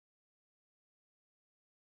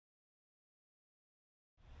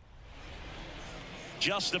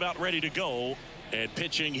just about ready to go. And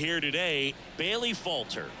pitching here today, Bailey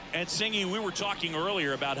Falter. And Singy, we were talking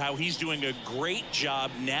earlier about how he's doing a great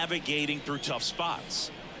job navigating through tough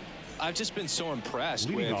spots. I've just been so impressed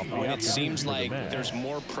with when it seems like there's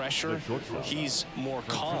more pressure, he's more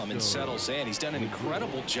calm and settles in. He's done an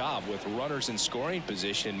incredible job with runners in scoring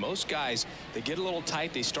position. Most guys, they get a little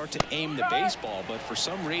tight, they start to aim the baseball, but for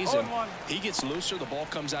some reason, he gets looser, the ball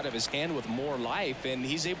comes out of his hand with more life, and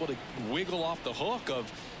he's able to wiggle off the hook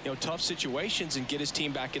of, tough situations and get his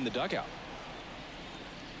team back in the dugout.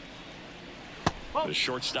 The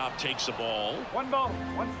shortstop takes the ball. 1 ball,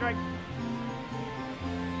 1 strike.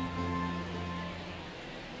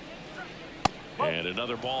 And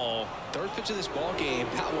another ball. Third pitch of this ball game,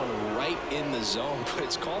 that one right in the zone, but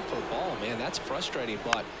it's called for a ball, man. That's frustrating,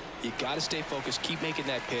 but you got to stay focused, keep making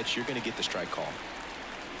that pitch. You're going to get the strike call.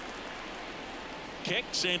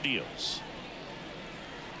 Kicks and deals.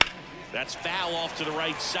 That's foul off to the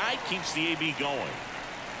right side, keeps the AB going.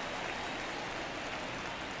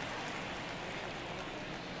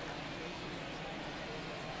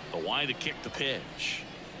 The wind to kick the pitch.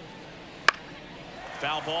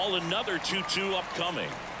 Foul ball, another 2-2 upcoming.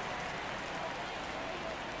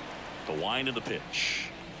 The wind of the pitch.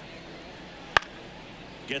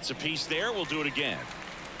 Gets a piece there. We'll do it again.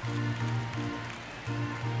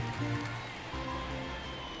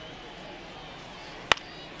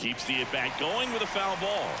 Keeps the at-bat going with a foul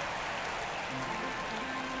ball.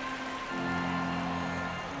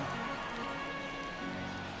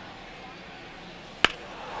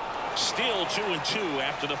 Still 2-2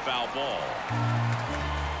 after the foul ball.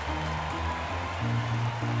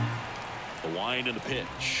 The wind and the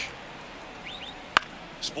pitch.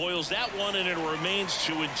 Spoils that one, and it remains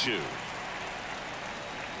 2-2.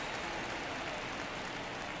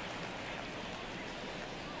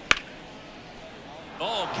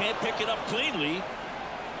 Oh, can't pick it up cleanly.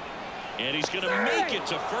 And he's going to make it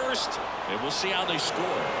to first. And we'll see how they score.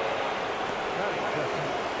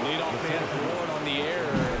 Leadoff man forward on the air,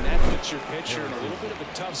 and that puts your pitcher in a little bit of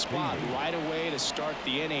a tough spot right away to start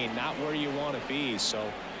the inning. Not where you want to be.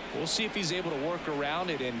 So we'll see if he's able to work around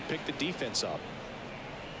it and pick the defense up.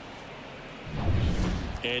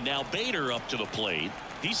 And now Bader up to the plate.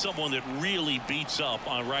 He's someone that really beats up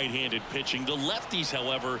on right-handed pitching. The lefties,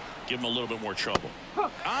 however, give him a little bit more trouble.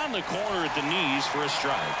 On the corner at the knees for a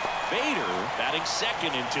strike. Bader batting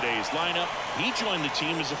second in today's lineup. He joined the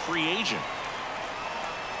team as a free agent.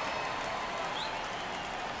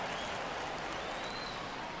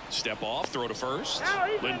 Step off, throw to first.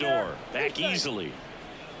 Lindor back easily.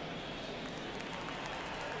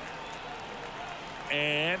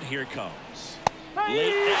 And here it comes.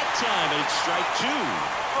 Late that time, and it's strike 2.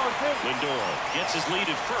 Lindor gets his lead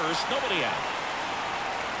at first. Nobody out.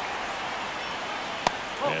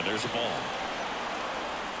 And there's a ball.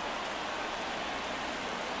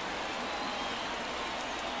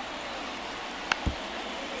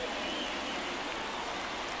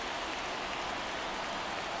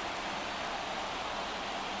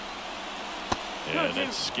 And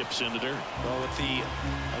it skips in the dirt. Well, with the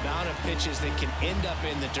amount of pitches that can end up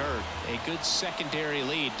in the dirt, a good secondary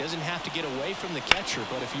lead doesn't have to get away from the catcher,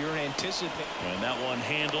 but if you're anticipating. And that one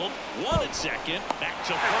handled. One at second, back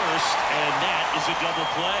to first, and that is a double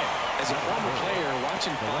play. As a former player,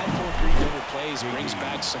 watching 5-4-3 double plays brings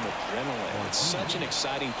back some adrenaline. It's such an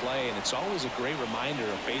exciting play, and it's always a great reminder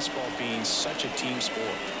of baseball being such a team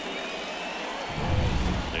sport.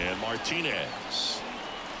 And Martinez.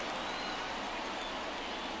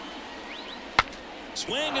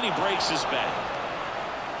 Swing, and he breaks his bat.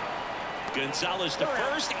 Gonzalez to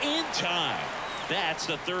first in time. That's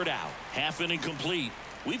the third out. Half inning complete.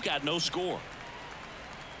 We've got no score.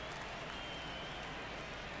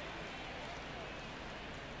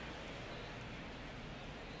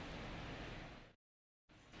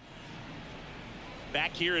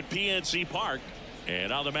 Back here at PNC Park.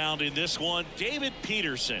 And on the mound in this one, David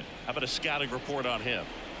Peterson. How about a scouting report on him?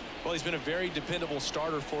 Well, he's been a very dependable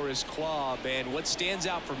starter for his club, and what stands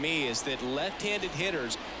out for me is that left-handed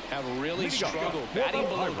hitters have really struggled batting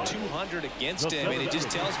below 200 against him, and it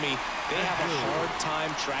just tells me they have a hard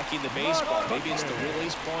time tracking the baseball. Maybe it's the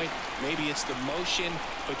release point, maybe it's the motion,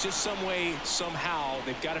 but just some way, somehow,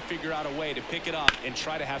 they've got to figure out a way to pick it up and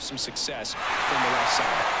try to have some success from the left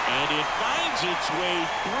side. And it finds its way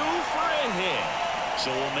through for a hit.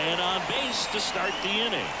 So a man on base to start the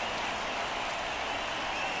inning.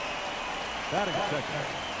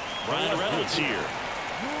 Brian Reynolds here.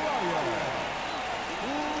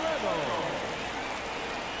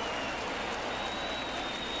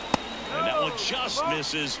 And that one just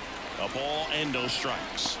misses. A ball and no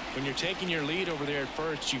strikes. When you're taking your lead over there at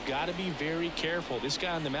first, you got to be very careful. This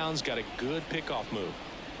guy on the mound's got a good pickoff move.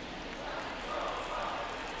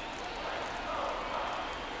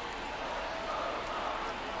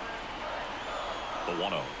 The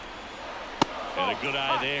 1-0. And a good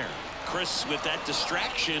eye there. Chris, with that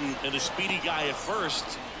distraction and a speedy guy at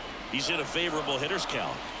first, he's in a favorable hitter's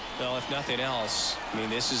count. Well, if nothing else, I mean,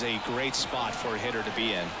 this is a great spot for a hitter to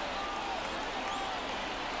be in.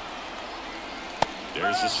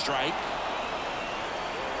 There's a strike.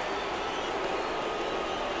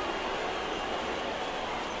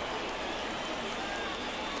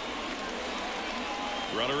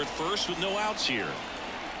 Runner at first with no outs here.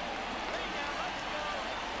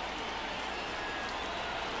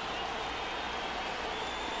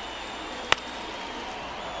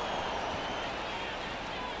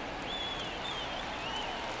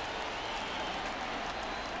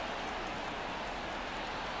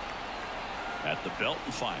 At the belt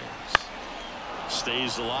and fires.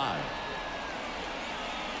 Stays alive.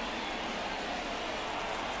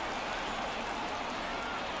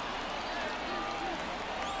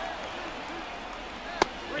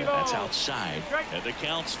 And that's outside. And the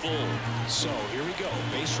count's full. So here we go.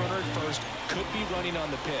 Base runner at first. Could be running on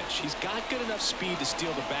the pitch. He's got good enough speed to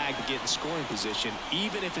steal the bag to get in scoring position,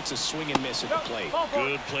 even if it's a swing and miss at the plate.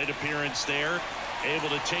 Good plate appearance there. Able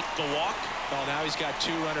to take the walk. Well, now he's got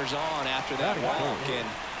 2 runners on after that walk, and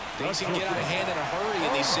things can get out of hand in a hurry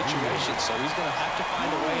in these situations, so he's going to have to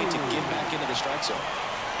find a way to get back into the strike zone.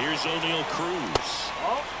 Here's O'Neal Cruz.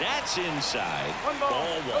 That's inside.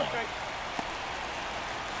 Ball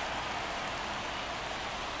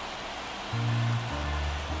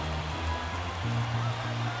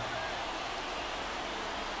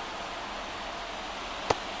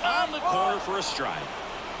 1. On the corner for a strike.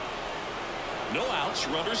 No outs,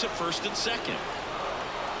 runners at first and second.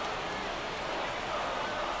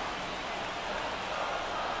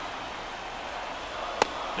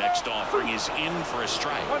 Next offering is in for a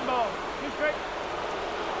strike. 1 ball, 2 strikes.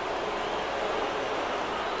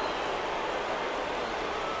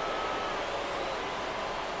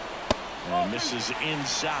 And misses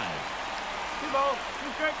inside. 2 balls,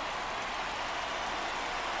 2 strikes.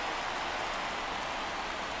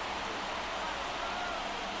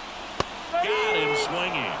 Got him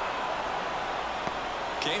swinging.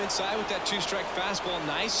 Came inside with that 2-strike fastball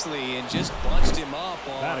nicely and just bunched him up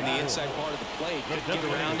on the inside part of the plate. Couldn't get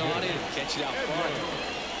around on it and catch it out front.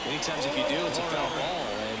 Many times if you do, it's a foul ball.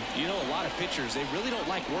 And you know, a lot of pitchers, they really don't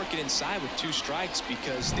like working inside with 2 strikes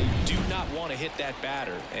because they do not want to hit that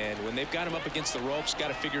batter. And when they've got him up against the ropes, got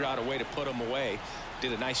to figure out a way to put him away.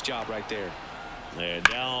 Did a nice job right there. And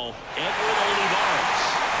now Edward Olivares.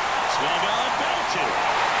 Swung on, belted.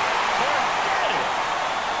 Forget it.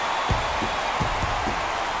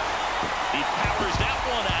 He powers that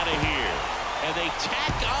one out of here. And they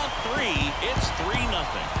tack on 3. It's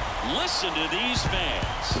 3-0. Listen to these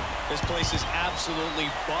fans. This place is absolutely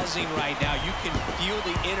buzzing right now. You can feel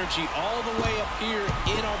the energy all the way up here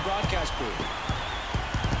in our broadcast booth.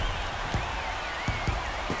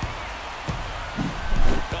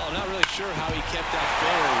 Well, I'm not really sure how he kept that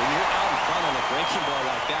fair. When you're out in front on a breaking ball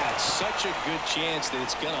like that, it's such a good chance that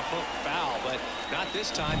it's going to hook foul, but not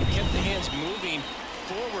this time. He kept the hands moving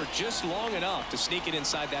forward just long enough to sneak it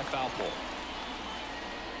inside that foul pole.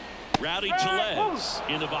 Rowdy Tellez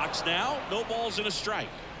in the box now. No balls and a strike.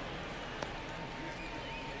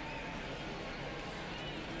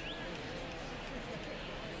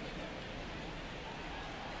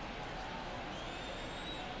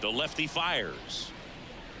 The lefty fires.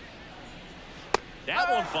 That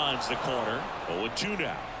one finds the corner. 0-2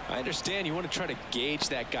 now. I understand you want to try to gauge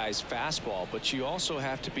that guy's fastball, but you also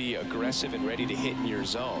have to be aggressive and ready to hit in your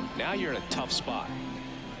zone. Now you're in a tough spot.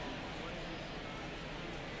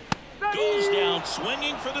 Goes down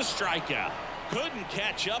swinging for the strikeout. Couldn't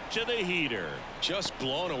catch up to the heater. Just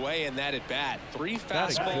blown away in that at bat. 3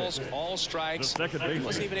 fastballs, all strikes. He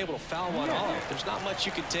wasn't even able to foul one off. There's not much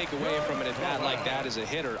you can take away from an at bat like that as a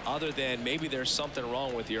hitter, other than maybe there's something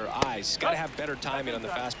wrong with your eyes. Got to have better timing on the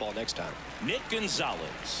fastball next time. Nick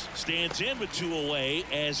Gonzalez stands in with 2 away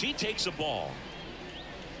as he takes a ball.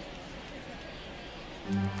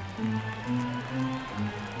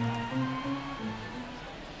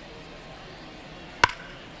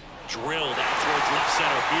 Drilled out towards left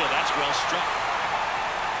center field. That's well struck.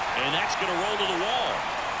 And that's going to roll to the wall.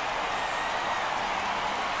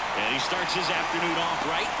 And he starts his afternoon off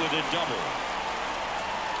right with a double.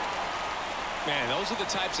 Man, those are the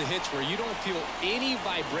types of hits where you don't feel any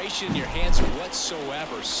vibration in your hands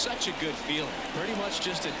whatsoever. Such a good feeling. Pretty much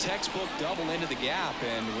just a textbook double into the gap.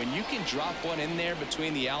 And when you can drop one in there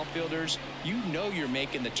between the outfielders, you know you're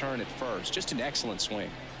making the turn at first. Just an excellent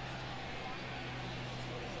swing.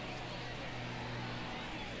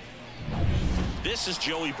 This is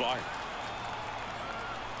Joey Bart.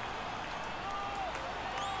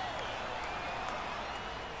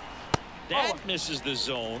 That misses the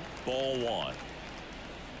zone. Ball one.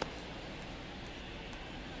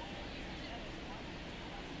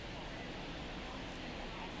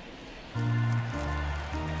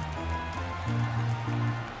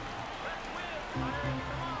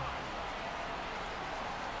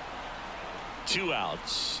 Two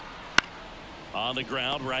outs. On the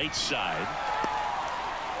ground, right side.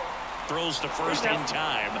 Throws to first in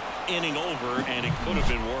time. Inning over, and it could have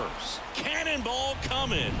been worse. Cannonball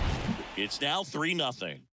coming. It's now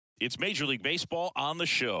 3-0. It's Major League Baseball on the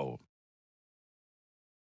show.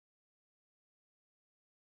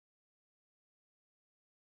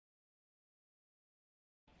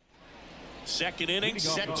 Second inning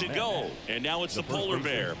set to go. And now it's the polar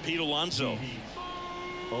bear, Pete Alonso.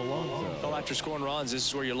 Well, after scoring runs, this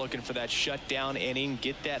is where you're looking for that shutdown inning.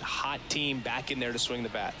 Get that hot team back in there to swing the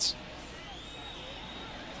bats.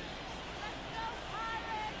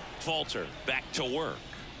 Falter back to work.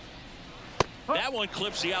 That one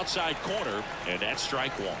clips the outside corner, and that's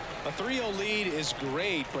strike one. A 3-0 lead is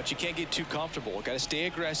great, but you can't get too comfortable. Got to stay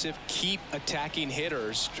aggressive, keep attacking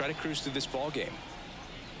hitters, try to cruise through this ball game.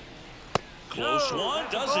 Close one,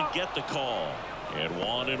 doesn't get the call. And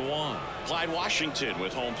 1-1. Clyde Washington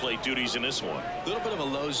with home plate duties in this one. A little bit of a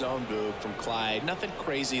low zone move from Clyde. Nothing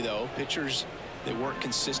crazy, though. Pitchers that work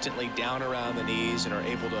consistently down around the knees and are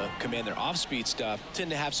able to command their off-speed stuff tend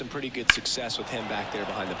to have some pretty good success with him back there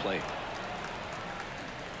behind the plate.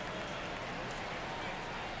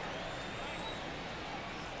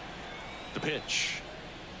 The pitch.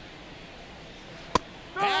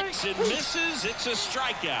 Hacks and misses. It's a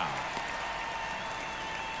strikeout.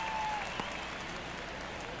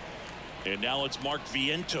 And now it's Mark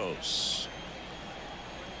Vientos.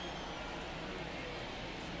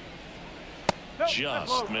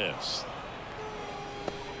 Just missed.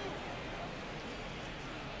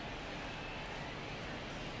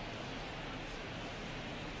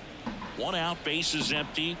 One out, base is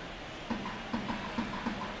empty.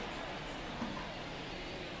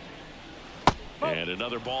 And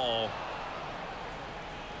another ball.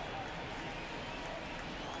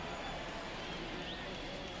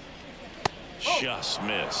 Just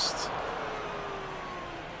missed.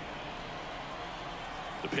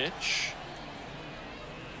 The pitch.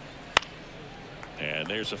 And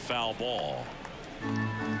there's a foul ball.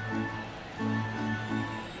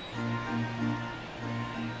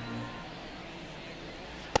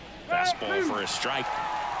 Fastball for a strike.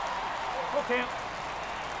 Okay.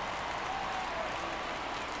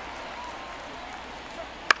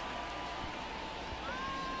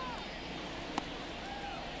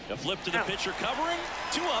 A flip to the pitcher covering.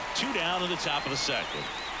 2 up, 2 down in the top of the second.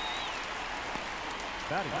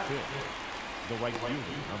 Batting fifth, the right fielder,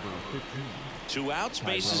 number 15. 2 outs,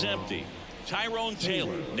 base is empty. Tyrone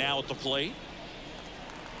Taylor now at the plate.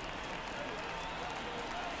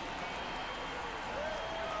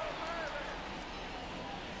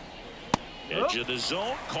 Edge of the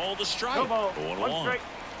zone, called a strike. 0-1.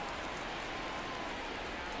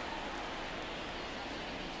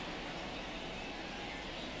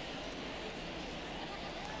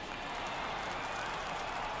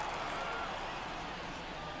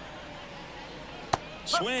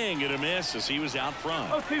 Swing and a miss as he was out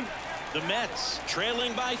front. The Mets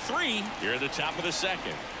trailing by 3 here at the top of the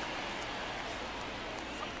second.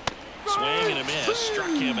 Swing and a miss,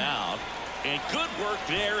 struck him out. And good work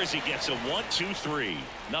there as he gets a 1-2-3.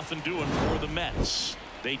 Nothing doing for the Mets.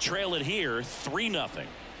 They trail it here 3-0.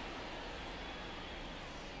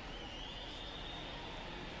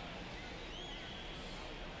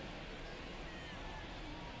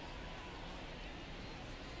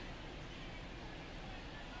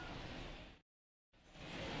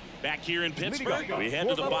 Back here in Pittsburgh, we head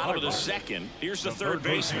to the bottom of the second. Here's the third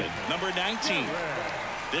baseman, number 19.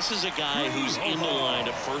 This is a guy who's in the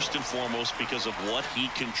lineup first and foremost because of what he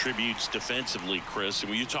contributes defensively, Chris.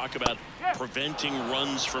 And when you talk about preventing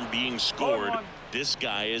runs from being scored, this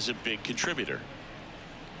guy is a big contributor.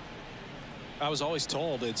 I was always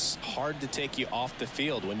told it's hard to take you off the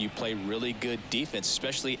field when you play really good defense,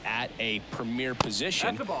 especially at a premier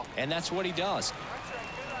position. And that's what he does.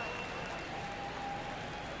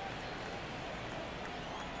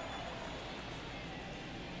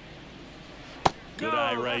 Good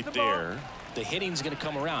eye right there. the hitting's going to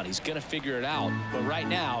come around. He's going to figure it out. But right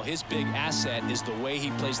now, his big asset is the way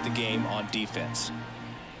he plays the game on defense.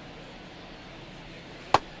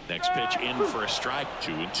 Next pitch in for a strike.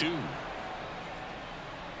 2-2.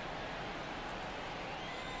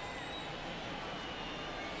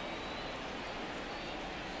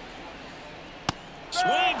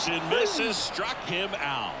 Swings and misses. Struck him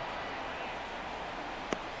out.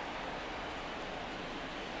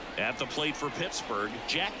 At the plate for Pittsburgh,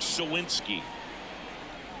 Jack Sawinski.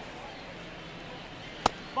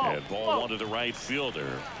 And ball one to the right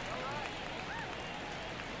fielder.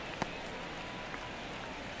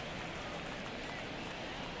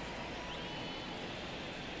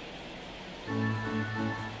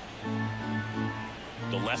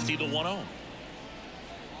 The lefty, the 1-0.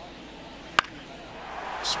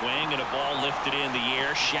 Swing and a ball lifted in the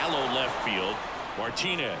air, shallow left field.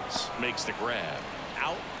 Martinez makes the grab.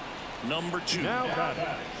 Out, number 2. Now batting,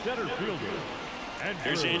 center fielder.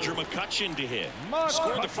 Here's Andrew McCutchen to hit.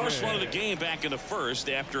 Scored the first run of the game back in the first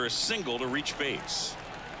after a single to reach base.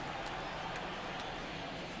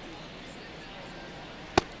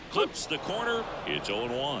 Clips the corner. It's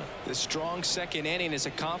 0-1. The strong second inning is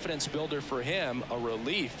a confidence builder for him, a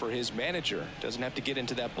relief for his manager. Doesn't have to get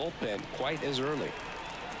into that bullpen quite as early.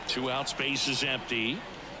 2 outs, base is empty.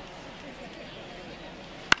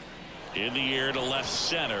 In the air to left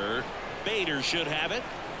center. Bader should have it.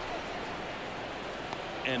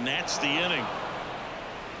 And that's the inning.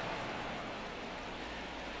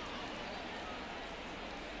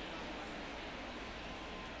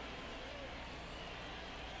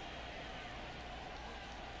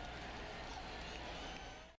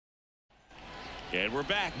 And we're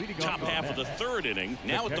back. Top half of the third inning.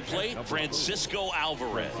 Now at the plate, Francisco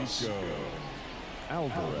Alvarez.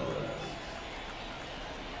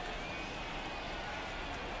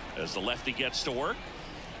 As the lefty gets to work.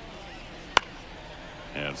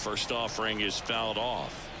 And first offering is fouled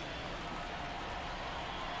off.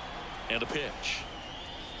 And a pitch.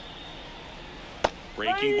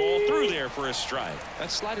 Breaking ball through there for a strike.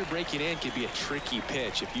 That slider breaking in could be a tricky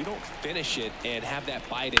pitch if you don't finish it and have that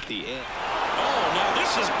bite at the end. Oh, now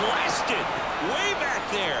this is blasted. Way back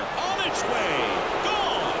there. On its way.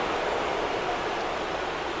 Gone.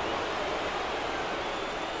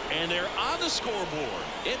 And they're on the scoreboard.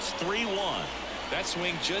 It's 3-1. That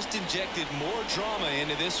swing just injected more drama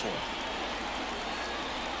into this one.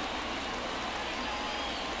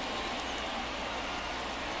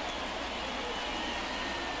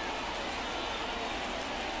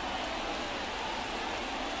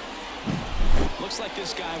 Looks like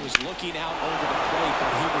this guy was looking out over the plate,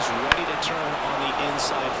 but he was ready to turn on the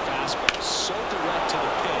inside fastball. So direct to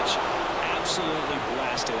the pitch. Absolutely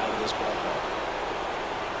blasted out of this ballpark.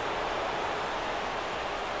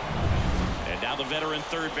 And now the veteran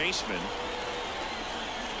third baseman.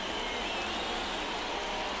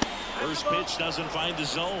 First pitch doesn't find the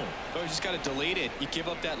zone. Oh, you just got to delete it. You give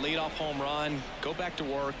up that leadoff home run. Go back to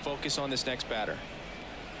work. Focus on this next batter.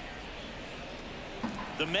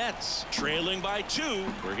 The Mets trailing by 2.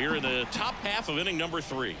 We're here in the top half of inning number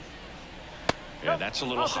 3. And that's a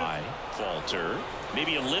little high. Falter.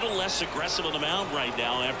 Maybe a little less aggressive on the mound right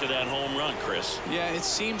now after that home run, Chris. Yeah, it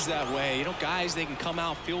seems that way. You know, guys, they can come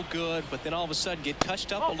out, feel good, but then all of a sudden get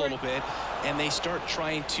touched up a little bit, and they start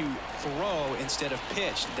trying to throw instead of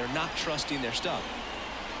pitch. They're not trusting their stuff.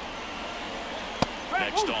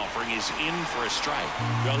 Next offering is in for a strike.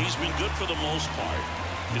 Well, he's been good for the most part.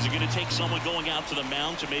 Is it going to take someone going out to the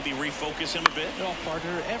mound to maybe refocus him a bit? Well,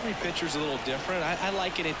 partner, every pitcher's a little different. I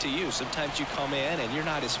liken it to you. Sometimes you come in and you're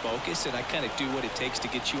not as focused, and I kind of do what it takes to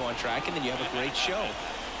get you on track, and then you have a great show.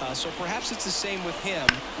 So perhaps it's the same with him.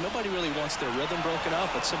 Nobody really wants their rhythm broken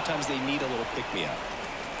up, but sometimes they need a little pick-me-up.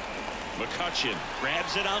 McCutchen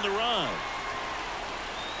grabs it on the run.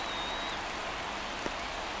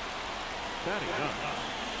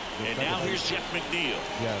 And now here's Jeff McNeil.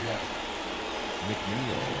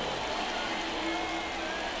 McNeil.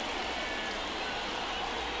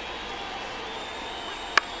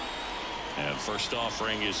 And first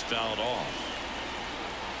offering is fouled off.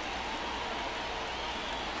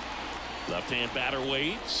 Left-hand batter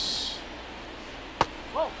waits.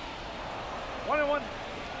 Whoa. 1-1.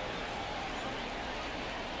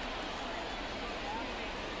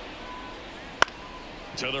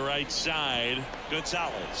 To the right side,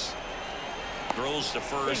 Gonzalez throws to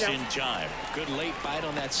first in time. Good late bite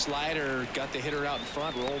on that slider. Got the hitter out in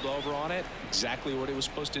front, rolled over on it. Exactly what he was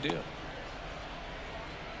supposed to do.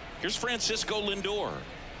 Here's Francisco Lindor.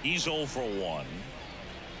 He's 0 for 1.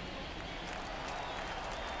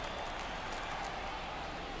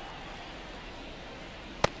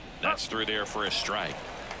 That's through there for a strike.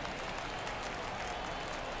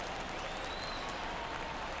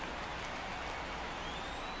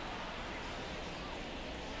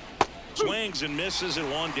 swings and misses and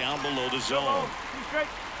one down below the zone.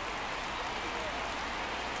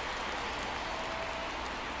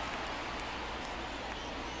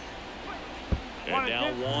 And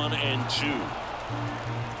now 1-2.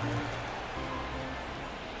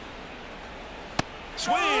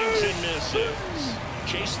 Swings and misses.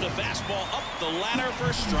 Chase the fastball up the ladder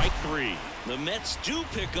for strike 3. The Mets do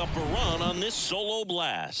pick up a run on this solo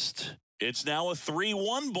blast. It's now a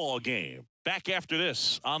 3-1 ball game. Back after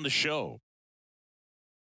this on the show.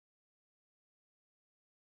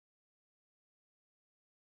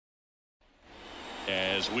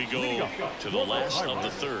 As we go to the last of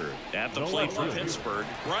the third. At the plate for Pittsburgh,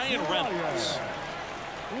 Ryan Reynolds.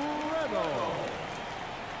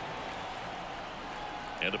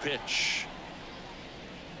 And a pitch.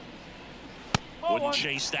 Wouldn't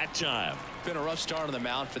chase that time. Been a rough start on the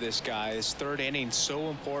mound for this guy. This third inning so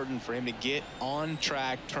important for him to get on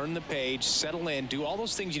track, turn the page, settle in, do all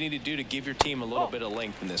those things you need to do to give your team a little bit of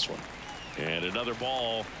length in this one. And another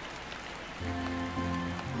ball.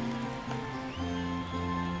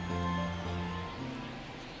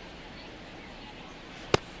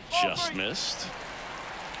 Just missed.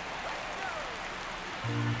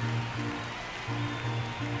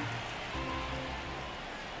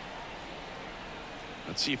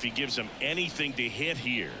 Let's see if he gives him anything to hit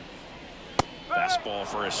here. Fastball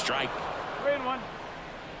for a strike. 3-1.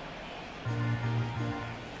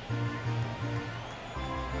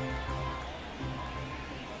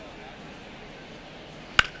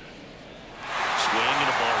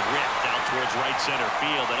 Towards right center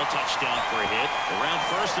field. That'll touchdown for a hit. Around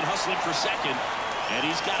first and hustling for second. And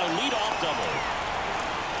he's got a leadoff double.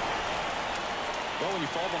 Well, when you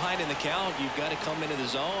fall behind in the count, you've got to come into the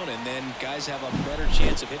zone, and then guys have a better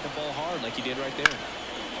chance of hitting the ball hard like you did right there.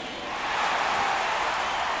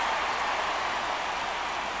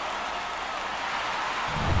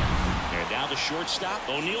 And now the shortstop,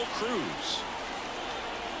 O'Neal Cruz.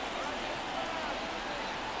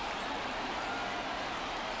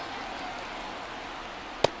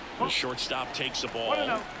 The shortstop takes the ball.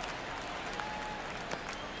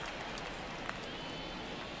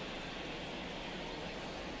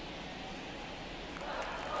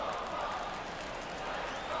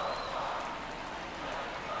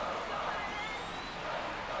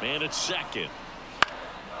 Man at second.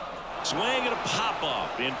 Swing and a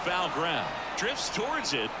pop-up in foul ground. Drifts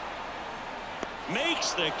towards it.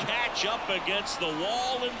 Makes the catch up against the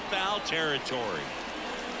wall in foul territory.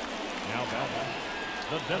 Now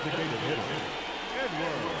the designated hitter,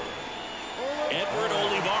 Edward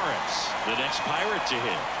Olivares, the next Pirate to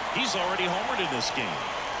hit. He's already homered in this game.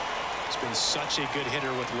 He's been such a good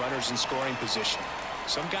hitter with runners in scoring position.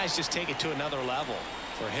 Some guys just take it to another level.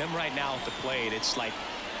 For him right now at the plate, it's like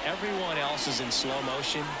everyone else is in slow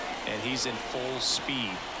motion and he's in full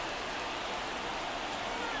speed.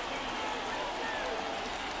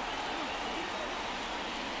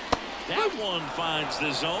 That one finds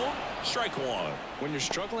the zone. Strike one. When you're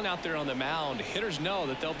struggling out there on the mound, hitters know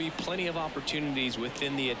that there'll be plenty of opportunities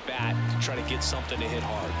within the at-bat to try to get something to hit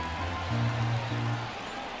hard.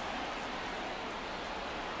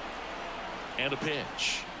 And a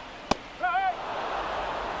pitch. Well,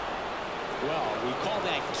 we call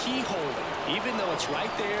that keyhole. Even though it's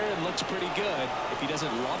right there and looks pretty good, if he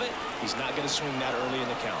doesn't love it, he's not going to swing that early in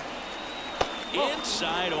the count.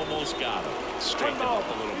 Inside, almost got him. Straightened up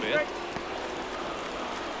a little bit.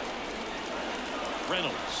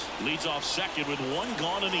 Reynolds leads off second with one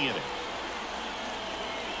gone in the inning.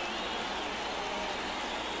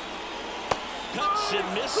 Cuts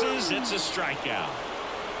and misses. It's a strikeout.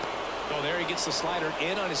 Oh, there he gets the slider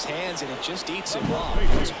in on his hands, and it just eats him up.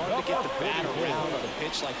 It's hard to get the bat around on a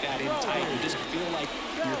pitch like that in tight. You just feel like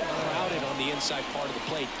you're crowded on the inside part of the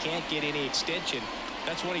plate. Can't get any extension.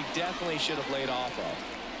 That's what he definitely should have laid off of.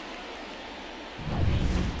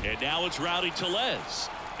 And now it's Rowdy Tellez.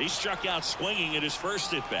 He struck out swinging at his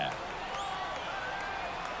first at bat.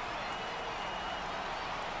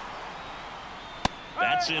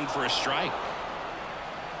 That's in for a strike.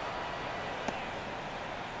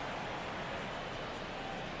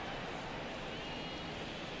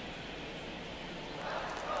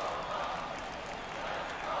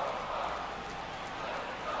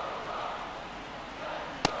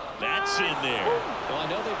 That's in there. Well, I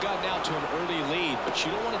know they've gotten out to an early lead, but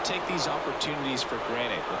you don't want to take these opportunities for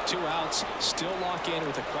granted. With 2 outs, still lock in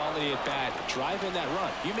with a quality at bat. Drive in that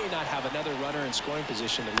run. You may not have another runner in scoring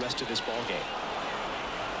position the rest of this ball game.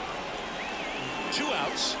 2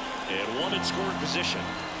 outs and 1 in scoring position.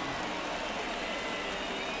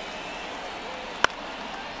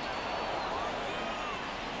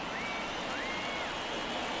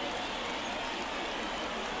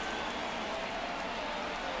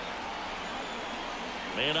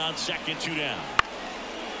 And on second, 2 down.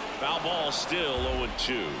 Foul ball, still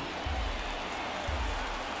 0-2.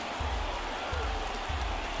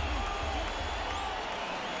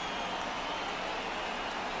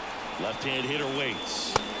 Left-hand hitter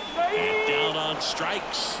waits. And down on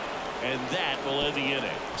strikes. And that will end the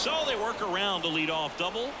inning. So they work around the leadoff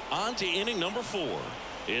double. On to inning number 4.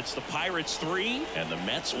 It's the Pirates 3 and the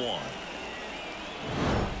Mets 1.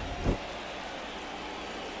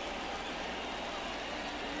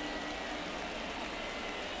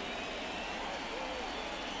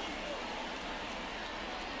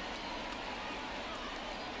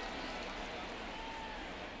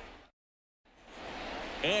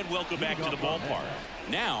 And welcome back to the ballpark.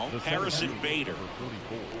 Now, Harrison Bader.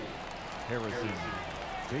 Harrison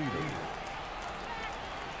Bader.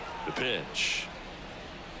 The pitch.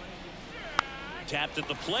 Tapped at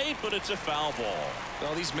the plate, but it's a foul ball.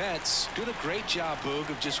 Well, these Mets doing a great job, Boog,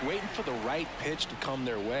 of just waiting for the right pitch to come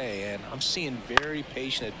their way, and I'm seeing very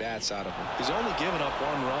patient at-bats out of him. He's only given up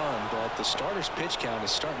 1 run, but the starter's pitch count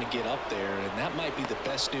is starting to get up there, and that might be the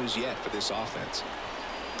best news yet for this offense.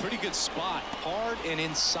 Pretty good spot, hard and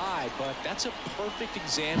inside, but that's a perfect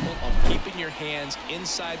example of keeping your hands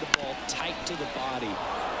inside the ball, tight to the body.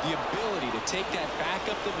 The ability to take that back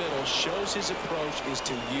up the middle shows his approach is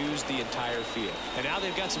to use the entire field. And now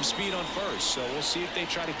they've got some speed on first, so we'll see if they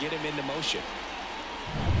try to get him into motion.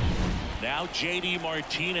 Now J.D.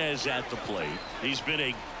 Martinez at the plate. He's been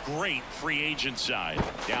a great free agent side.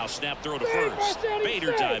 Now snap throw to first.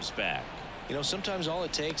 Bader dives back. You know, sometimes all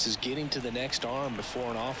it takes is getting to the next arm before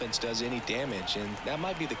an offense does any damage, and that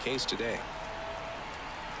might be the case today.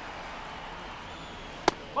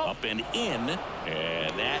 Up and in,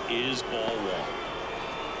 and that is ball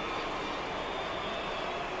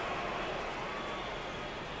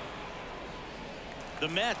 1. The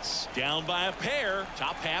Mets down by a pair,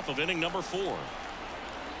 top half of inning number 4.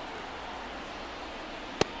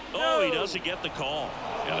 Oh, he doesn't get the call.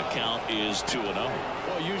 And the count is 2-0.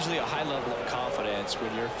 Well, usually a high level of confidence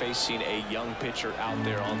when you're facing a young pitcher out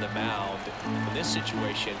there on the mound. In this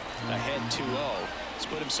situation, ahead 2-0. He's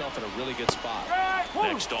put himself in a really good spot.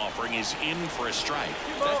 Next offering is in for a strike.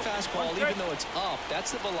 That fastball, even though it's up,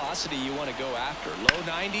 that's the velocity you want to go after. Low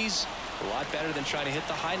 90s, a lot better than trying to hit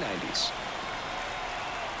the high 90s.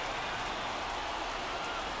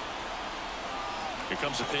 Here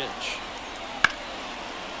comes a pitch.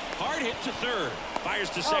 Hard hit to third.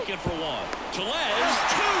 Fires to second for 1. Tellez,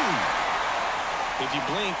 2. If you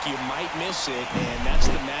blink, you might miss it, and that's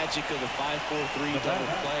the magic of the 5-4-3 double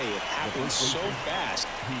play. It happens so fast,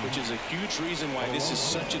 which is a huge reason why this is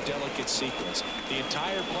such a delicate sequence. The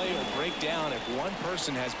entire play will break down if one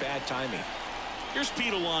person has bad timing. Here's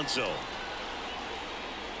Pete Alonso.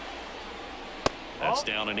 That's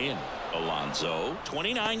down and in. Alonso,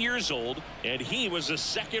 29 years old, and he was a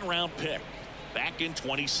second-round pick back in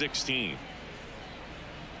 2016.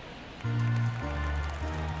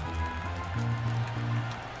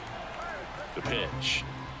 The pitch.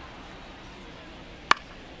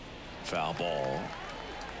 Foul ball.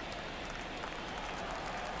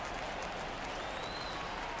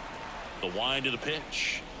 The wind of the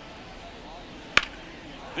pitch.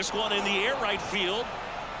 This one in the air right field.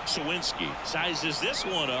 Sawinski sizes this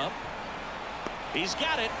one up. He's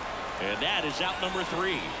got it. And that is out number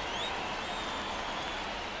 3.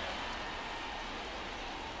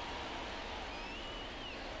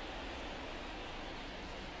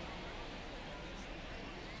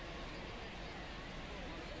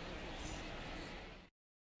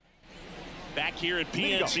 Back here at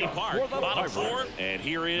PNC Park, bottom 4, and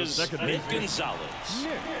here is Nick Gonzalez.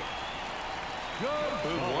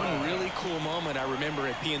 One really cool moment I remember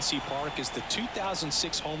at PNC Park is the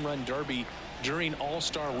 2006 Home Run Derby during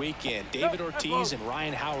All-Star Weekend. David Ortiz and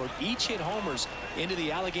Ryan Howard each hit homers into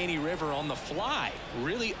the Allegheny River on the fly.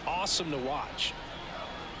 Really awesome to watch.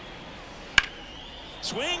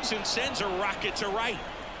 Swings and sends a rocket to right.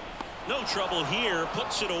 No trouble here.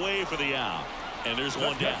 Puts it away for the out. And there's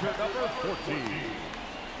one down. Number 14,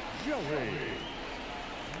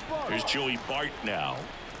 There's Joey Bart now.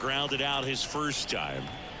 Grounded out his first time.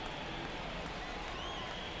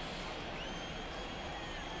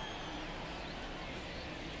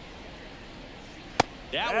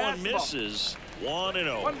 That one misses.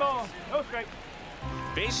 1-0. 1 ball, no strike.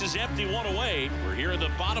 Base is empty, 1 away. We're here in the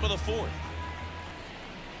bottom of the 4th.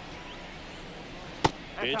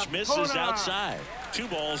 Pitch misses outside. 2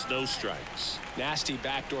 balls, no strikes. Nasty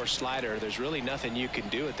backdoor slider. There's really nothing you can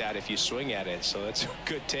do with that if you swing at it, so that's a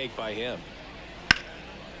good take by him.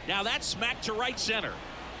 Now that's smacked to right center.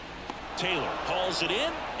 Taylor hauls it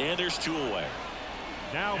in, and there's 2 away.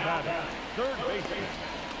 now batting third baseman,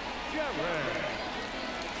 Jared.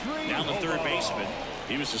 Now the third baseman.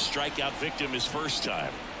 He was a strikeout victim his first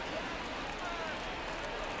time.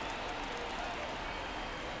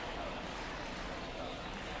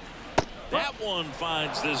 That one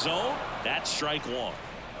finds the zone. That's strike one.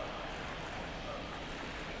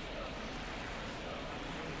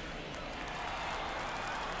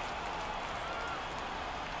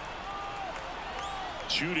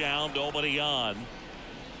 Two down, nobody on.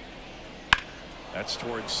 That's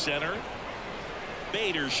towards center.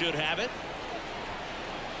 Bader should have it.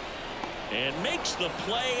 And makes the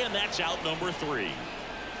play, and that's out number 3.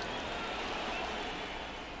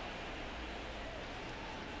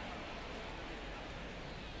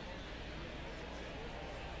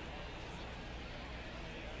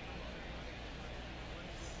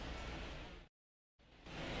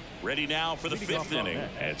 Ready now for the 5th inning,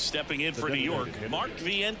 and stepping in for New York, Mark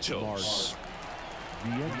Vientos.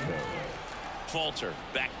 Falter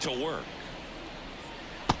back to work.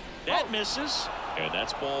 That misses, and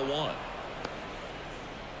that's ball 1.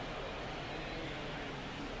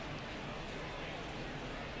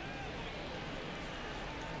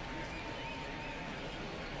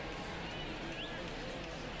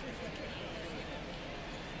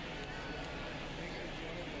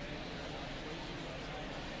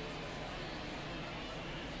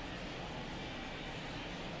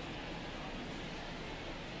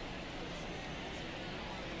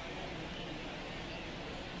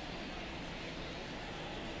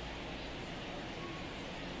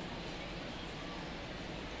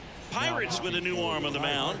 Pirates with a new arm on the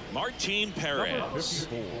mound, Martin Perez.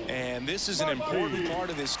 And this is an important part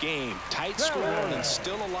of this game. Tight score and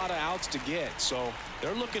still a lot of outs to get. So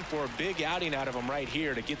they're looking for a big outing out of him right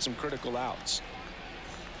here to get some critical outs.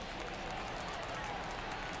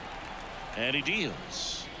 And he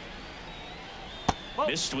deals.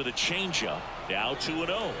 Missed with a changeup. Now 2-0.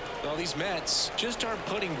 Well, these Mets just aren't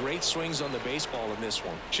putting great swings on the baseball in this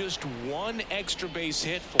one. Just one extra base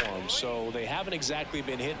hit for them, so they haven't exactly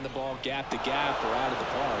been hitting the ball gap to gap or out of the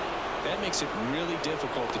park. That makes it really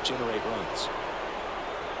difficult to generate runs.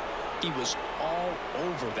 He was all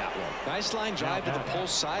over that one. Nice line drive to the pull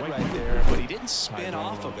side right there, but he didn't spin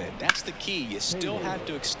off of it. That's the key. You still have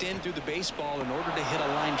to extend through the baseball in order to hit a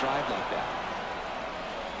line drive like that.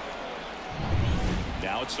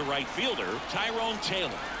 Now it's the right fielder, Tyrone Taylor.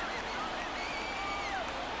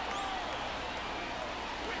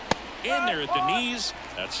 In there at the knees.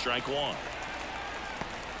 That's strike 1.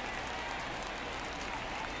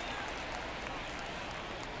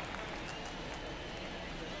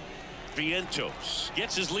 Vientos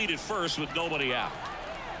gets his lead at first with nobody out.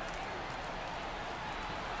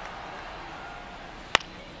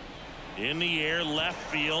 In the air, left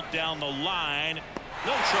field, down the line.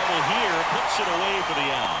 No trouble here. Puts it away for the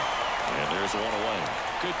out. And there's one away.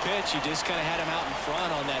 Good pitch. You just kind of had him out in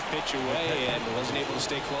front on that pitch away and wasn't able to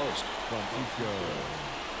stay close.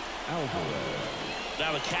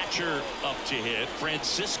 Now the catcher up to hit,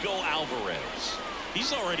 Francisco Alvarez.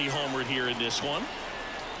 He's already homered here in this one.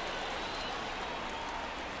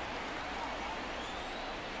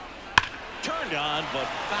 Turned on, but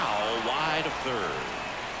foul wide of third.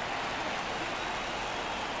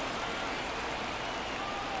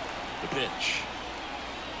 The pitch.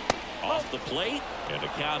 Off the plate, and a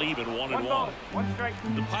count even 1-1. One strike.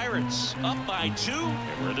 The Pirates up by 2,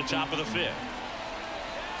 and we're at the top of the 5th.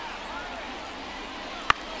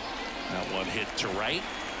 That one hit to right.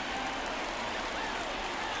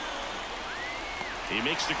 He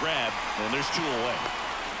makes the grab, and there's 2 away.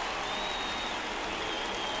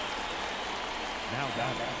 Now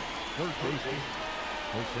batting, third baseman,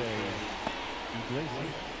 Jose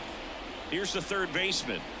Iglesias. Here's the third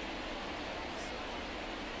baseman.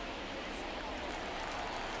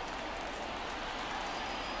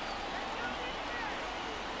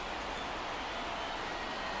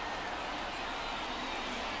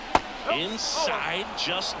 Inside,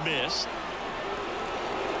 just missed.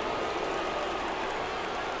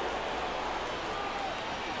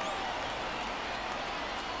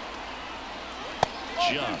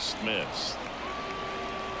 Just missed.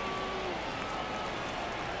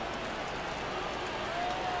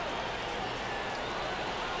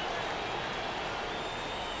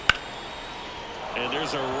 And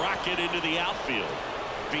there's a rocket into the outfield.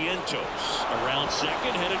 Vientos around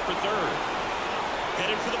second, headed for third.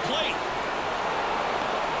 Headed for the plate.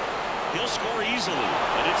 He'll score easily,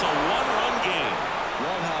 and it's a 1-run game.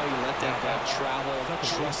 Love how he let that ball travel,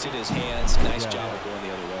 trusted his hands. Nice job of going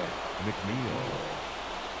the other way. McNeil.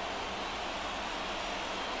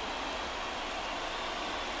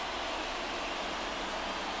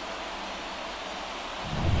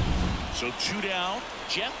 So 2 down.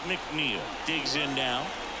 Jeff McNeil digs in now.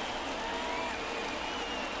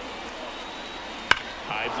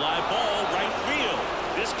 High fly ball, right field.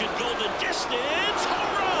 This could go the distance.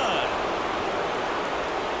 Home run.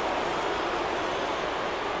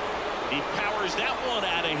 He powers that one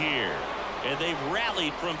out of here. And they've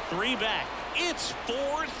rallied from 3 back. It's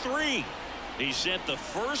 4-3. He sent the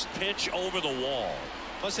first pitch over the wall.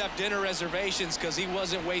 Must have dinner reservations because he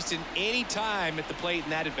wasn't wasting any time at the plate in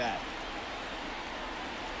that at bat.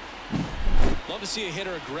 Love to see a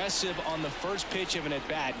hitter aggressive on the first pitch of an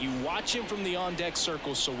at-bat. You watch him from the on-deck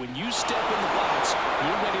circle, so when you step in the box,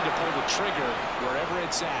 you're ready to pull the trigger wherever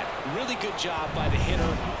it's at. Really good job by the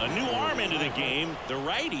hitter. A new arm into the game, the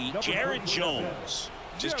righty, Jared Jones.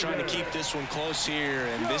 Just trying to keep this one close here,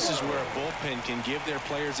 and this is where a bullpen can give their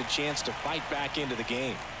players a chance to fight back into the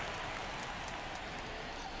game.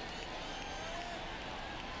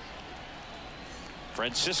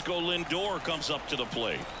 Francisco Lindor comes up to the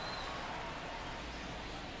plate.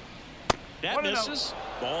 That misses.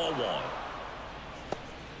 Ball 1.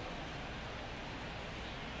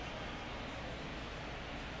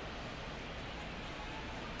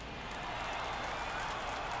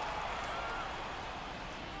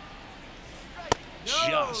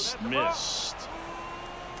 Just missed.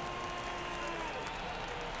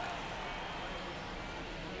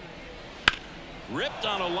 Ripped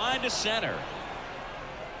on a line to center.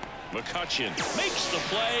 McCutchen makes the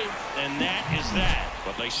play, and that is that.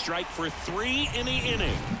 But they strike for 3 in the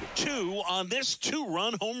inning. 2 on this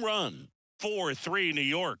 2-run home run. 4-3 New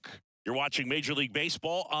York. You're watching Major League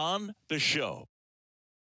Baseball on The Show.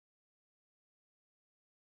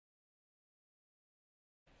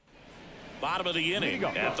 Bottom of the inning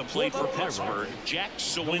at the plate for Pittsburgh, Jack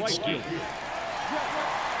Sawinski.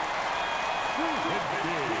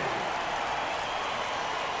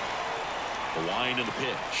 The line and the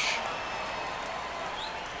pitch.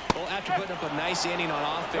 Well, after putting up a nice inning on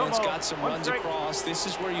offense, got some runs across, this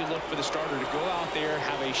is where you look for the starter to go out there,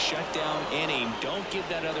 have a shutdown inning. Don't give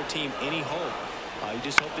that other team any hope. You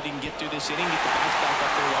just hope that he can get through this inning, get the bounce back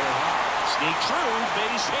up there while they're hot. Sneak through,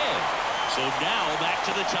 base hit. So now back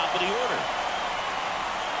to the top of the order.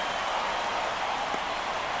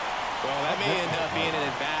 Well, that may end up being an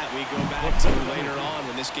at-bat we go back to later on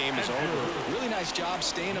when this game is over. Really nice job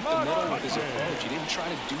staying up the middle with his approach. He didn't try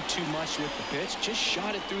to do too much with the pitch, just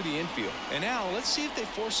shot it through the infield. And now let's see if they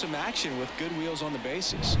force some action with good wheels on the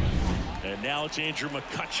bases. And now it's Andrew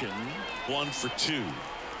McCutchen, 1 for 2.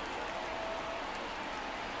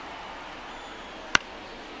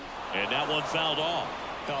 And that one fouled off.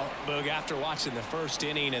 Well, Boog, after watching the first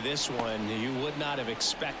inning of this one, you would not have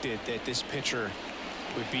expected that this pitcher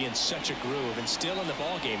would be in such a groove and still in the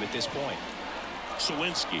ball game at this point.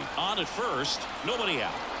 Sawinski on at first, nobody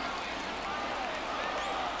out.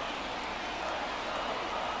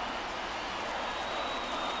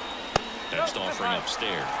 Next offering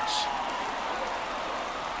upstairs.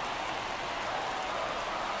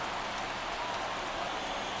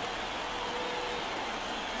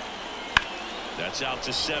 That's out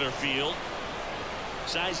to center field.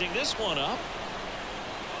 Sizing this one up.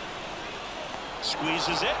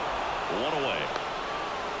 Squeezes it. 1 away.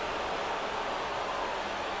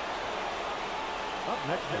 Up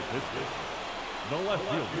next is Pittsburgh. The left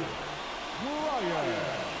fielder, Brian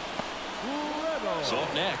Reynolds. So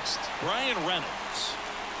up next, Brian Reynolds.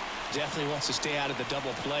 Definitely wants to stay out of the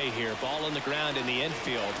double play here. Ball on the ground in the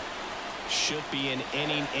infield. Should be an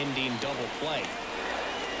inning-ending double play.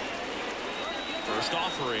 First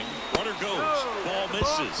offering. Runner goes. Ball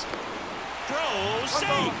misses. Throw,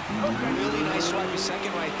 safe. Really nice swipe a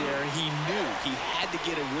second right there. He knew he had to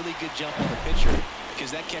get a really good jump on the pitcher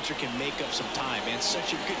because that catcher can make up some time. Man,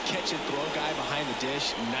 such a good catch and throw guy behind the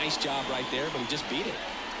dish. Nice job right there, but he just beat it.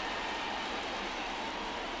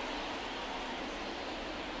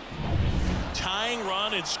 Tying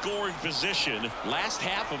run in scoring position. Last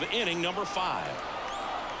half of inning number 5.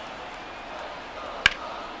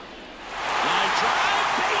 Line drive,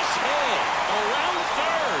 base hit. Around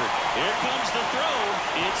third. Here comes the throw.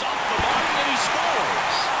 It's off the mark and he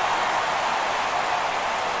scores.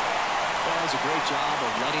 That was a great job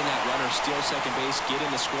of letting that runner steal second base, get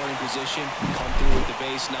in the scoring position, come through with the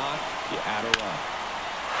base knock. You add a run.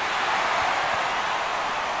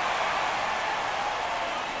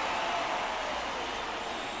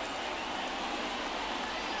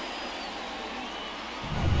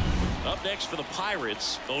 Up next for the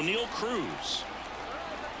Pirates, O'Neal Cruz.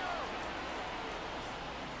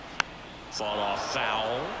 Fought off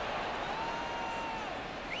foul.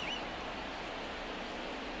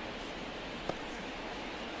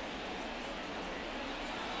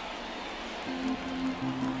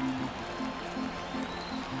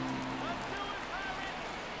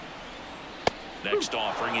 Next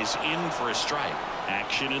offering is in for a strike.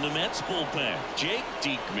 Action in the Mets bullpen. Jake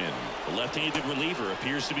Diekman, the left-handed reliever,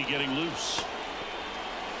 appears to be getting loose.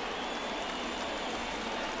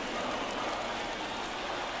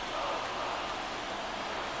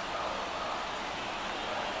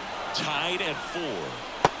 Tied at 4,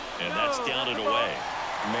 and that's down and away.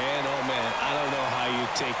 Man, oh man, I don't know how you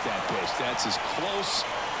take that pitch. That's as close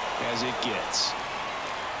as it gets.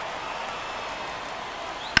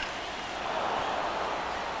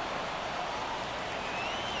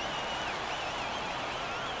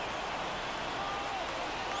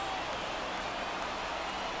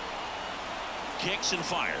 Kicks and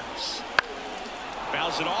fires.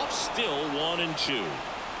 Fouls it off. Still 1-2.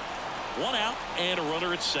 1 out and a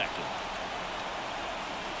runner at second.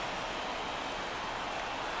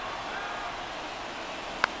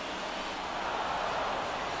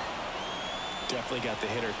 Definitely got the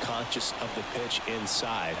hitter conscious of the pitch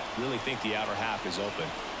inside. Really think the outer half is open.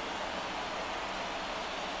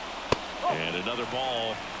 And another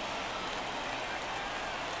ball.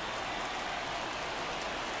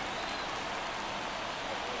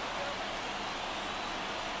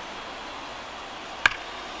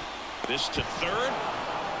 This to third.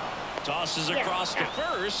 Tosses across to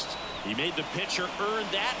first. He made the pitcher earn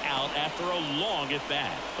that out after a long at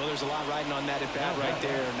bat. Well, there's a lot riding on that at bat right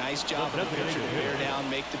there. Nice job of the pitcher to bear down,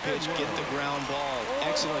 make the pitch, get the ground ball.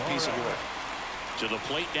 Excellent piece of work. To the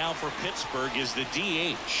plate now for Pittsburgh is the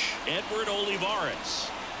DH, Edward Olivares.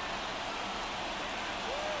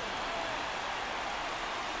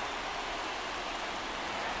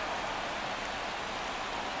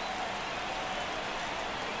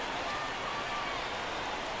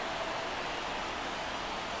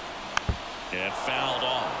 And fouled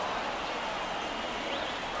off.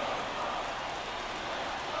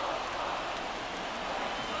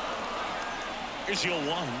 Here's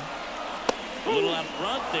 0-1. A little out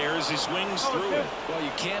front there as he swings through it. Well,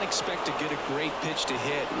 you can't expect to get a great pitch to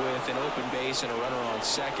hit with an open base and a runner on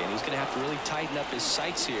second. He's going to have to really tighten up his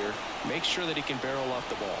sights here. Make sure that he can barrel off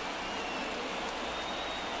the ball.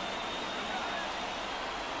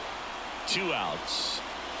 2 outs.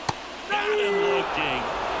 Got him looking.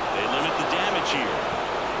 They limit the damage here.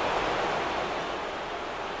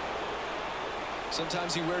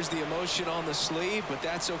 Sometimes he wears the emotion on the sleeve, but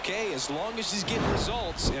that's okay as long as he's getting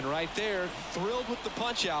results. And right there, thrilled with the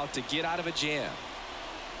punch out to get out of a jam.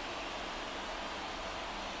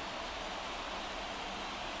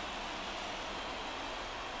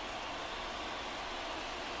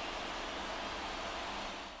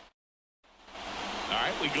 All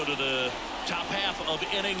right, we go to the top half of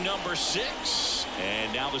inning number 6.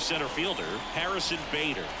 And now the center fielder, Harrison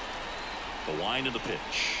Bader. The wind of the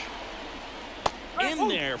pitch. In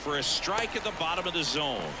there for a strike at the bottom of the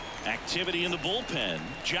zone. Activity in the bullpen.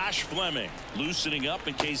 Josh Fleming loosening up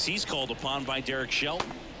in case he's called upon by Derek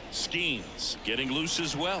Shelton. Skeens getting loose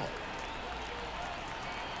as well.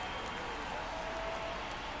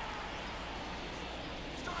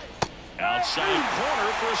 Outside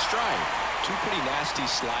corner for a strike. 2 pretty nasty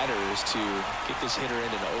sliders to get this hitter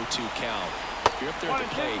into an 0-2 count. If you're up there at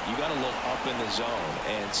the plate, you got to look up in the zone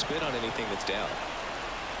and spit on anything that's down.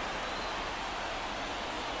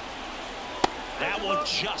 That one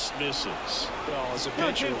just misses. Well, as a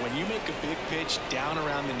pitcher, when you make a big pitch down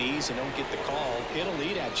around the knees and don't get the call, it'll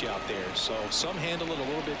eat at you out there. So some handle it a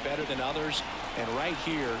little bit better than others. And right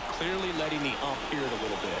here, clearly letting the ump hear it a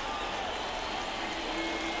little bit.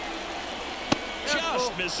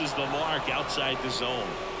 Just misses the mark outside the zone.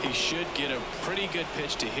 He should get a pretty good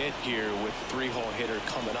pitch to hit here with the 3-hole hitter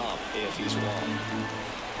coming up if he's wrong.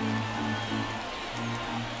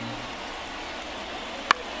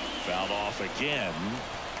 Fouled off again,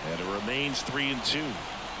 and it remains 3-2.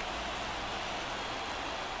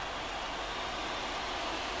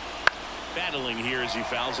 Battling here as he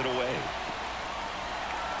fouls it away.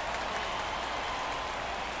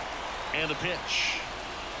 And the pitch.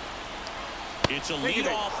 It's a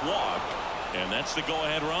leadoff walk, and that's the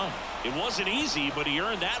go-ahead run. It wasn't easy, but he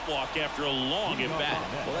earned that walk after a long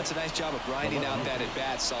at-bat. Well, that's a nice job of grinding out that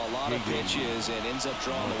at-bat. Saw a lot of pitches and ends up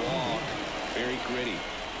drawing the walk. Very gritty.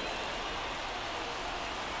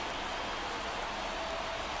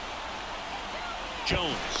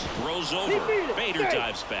 Jones throws over. Bader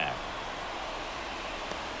dives back.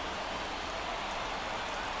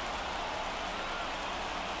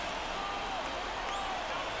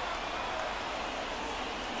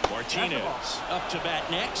 Martinez up to bat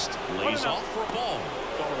next. Lays off for a ball.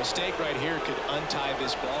 Well, a mistake right here could untie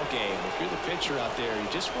this ball game. If you're the pitcher out there, you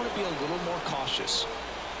just want to be a little more cautious.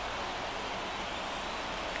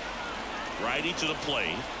 Righty to the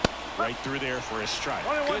plate. Right through there for a strike.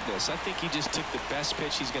 Goodness, I think he just took the best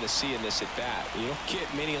pitch he's going to see in this at-bat. You don't get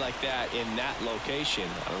many like that in that location.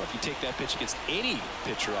 I don't know if you take that pitch against any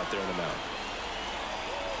pitcher out there on the mound.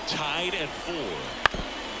 Tied at 4.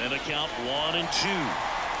 And a count 1-2.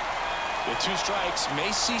 With 2 strikes, may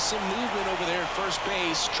see some movement over there at first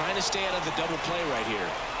base, trying to stay out of the double play right here.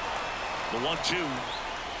 The 1-2.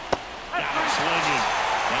 Got him swinging.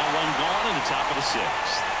 Now 1 gone in the top of the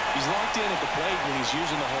 6th. He's locked in at the plate when he's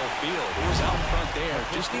using the whole field. He was out in front there.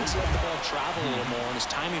 Just needs to let the ball travel a little more, and his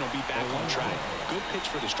timing will be back on track. Good pitch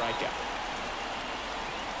for the strikeout.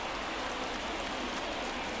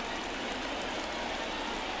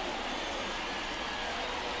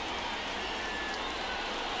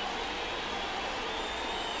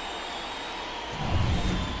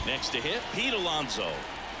 Next to hit, Pete Alonso.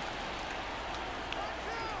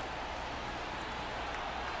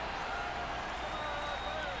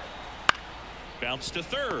 Bounce to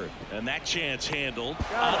third, and that chance handled.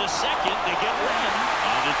 On to second, they get one.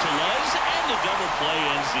 On to Tellez, and the double play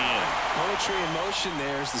ends the inning. Poetry in motion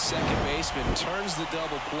there as the second baseman turns the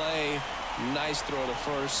double play. Nice throw to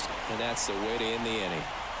first, and that's the way to end the inning.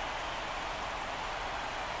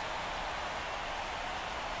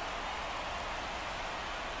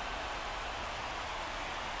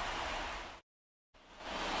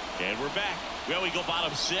 And we're back. Well, we go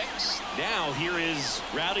bottom 6. Now here is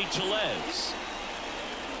Rowdy Tellez.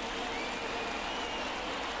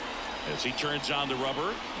 As he turns on the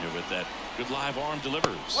rubber, and with that good live arm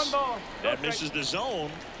delivers. 1 ball. That misses the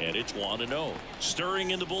zone, and it's 1-0.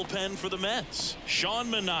 Stirring in the bullpen for the Mets. Sean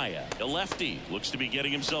Manaea, a lefty, looks to be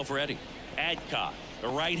getting himself ready. Adcock, a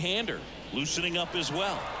right-hander, loosening up as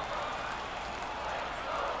well.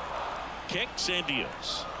 Kicks and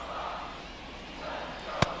deals.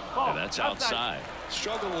 And that's outside.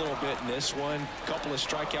 Struggled a little bit in this one. Couple of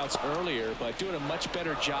strikeouts earlier, but doing a much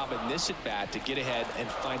better job in this at-bat to get ahead and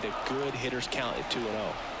find a good hitter's count at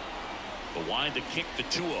 2-0. The wind to kick the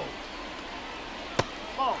 2-0.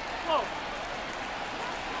 Ball. Whoa.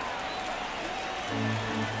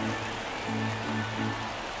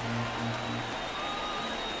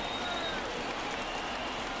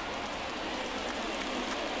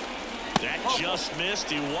 That just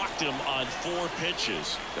missed. He walked him on 4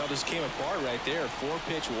 pitches. Well, just came apart right there.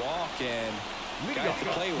 4-pitch walk, and the guy at the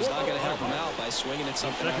plate was not going to help him out by swinging at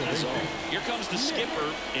something out of his zone. Here comes the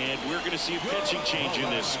skipper, and we're going to see a pitching change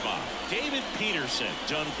in this spot. David Peterson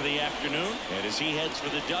done for the afternoon, and as he heads for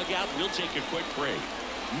the dugout, we'll take a quick break.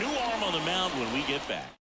 New arm on the mound when we get back.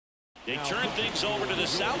 They turn things over to the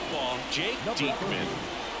southpaw, Jake Diekman.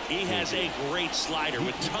 He has a great slider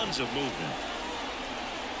with tons of movement.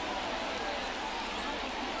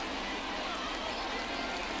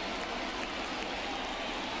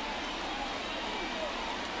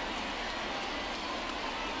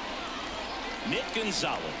 Nick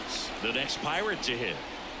Gonzalez, the next Pirate to hit.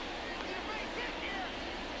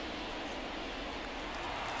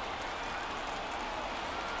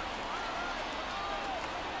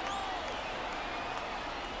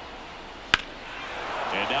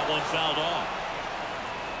 And that one fouled off.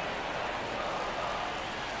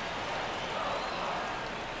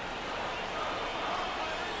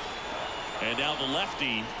 And now the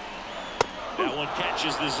lefty. That one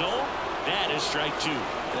catches the zone. That is strike 2.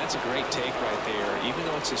 That's a great take right there. Even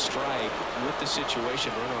though it's a strike, with the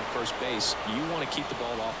situation runner on first base, you want to keep the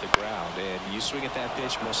ball off the ground, and you swing at that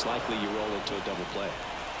pitch, most likely you roll into a double play.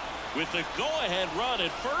 With the go-ahead run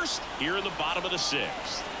at first, here in the bottom of the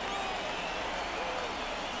 6th.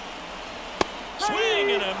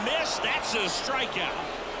 Swing and a miss. That's a strikeout.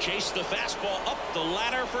 Chase the fastball up the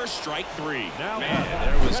ladder for strike 3. Man,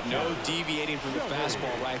 there was no deviating from the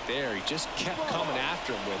fastball right there. He just kept coming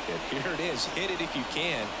after him with it. Here it is. Hit it if you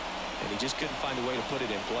can. And he just couldn't find a way to put it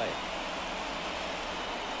in play.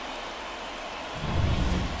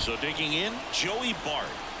 So digging in, Joey Bart.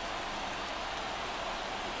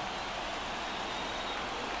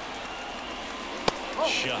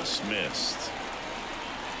 Just missed.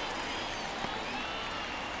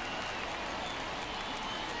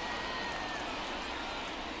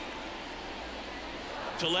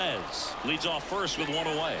 Tellez leads off first with 1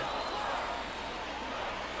 away.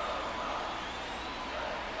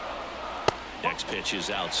 Next pitch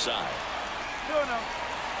is outside. 2-0.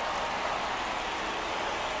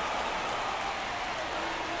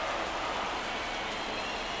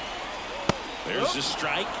 There's a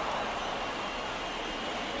strike.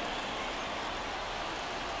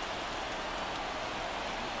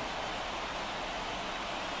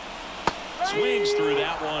 Swings through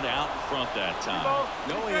that one out in front that time.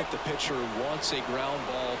 Knowing that the pitcher wants a ground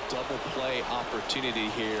ball double play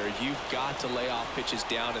opportunity here, you've got to lay off pitches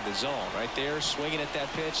down in the zone. Right there, swinging at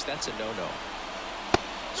that pitch, that's a no-no.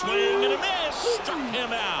 Swing and a miss. Struck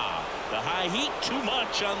him out. The high heat, too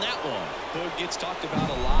much on that one. It gets talked about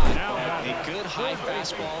a lot, but a good high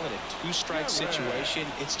fastball in a two-strike situation,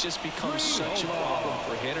 it's just become such a problem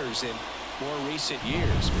for hitters in more recent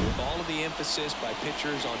years. With all of the emphasis by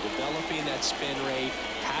pitchers on developing that spin rate,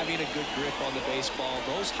 having a good grip on the baseball,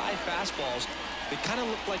 those high fastballs, they kind of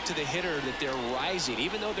look like to the hitter that they're rising,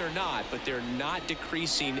 even though they're not, but they're not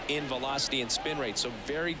decreasing in velocity and spin rate, so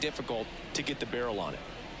very difficult to get the barrel on it.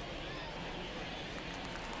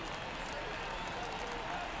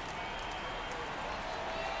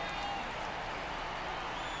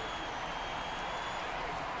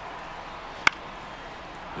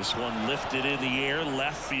 This one lifted in the air,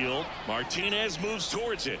 left field. Martinez moves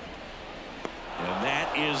towards it. And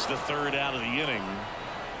that is the third out of the inning.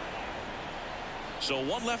 So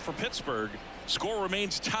one left for Pittsburgh. Score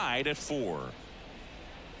remains tied at 4.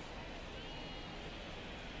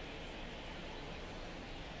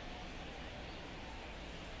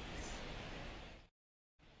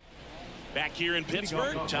 Back here in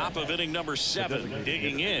Pittsburgh, top of inning number 7,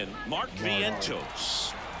 digging in, Mark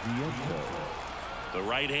Vientos. The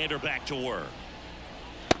right-hander back to work.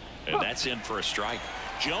 And that's in for a strike.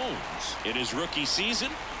 Jones, in his rookie season,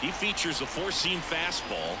 he features a four-seam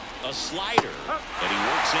fastball, a slider, and he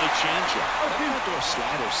works in a changeup. That outdoor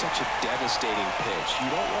slider is such a devastating pitch. You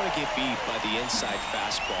don't want to get beat by the inside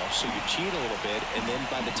fastball, so you cheat a little bit, and then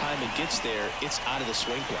by the time it gets there, it's out of the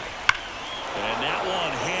swing play. And that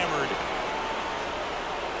one hammered.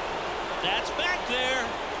 That's back there.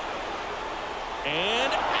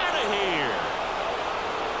 And out of here.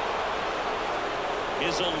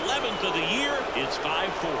 His 11th of the year. It's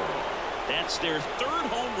 5-4. That's their 3rd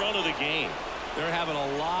home run of the game. They're having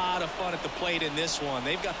a lot of fun at the plate in this one.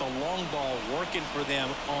 They've got the long ball working for them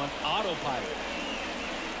on autopilot.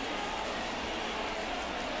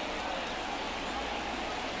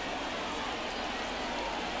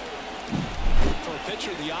 For a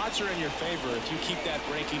pitcher, the odds are in your favor if you keep that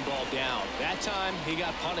breaking ball down. That time, he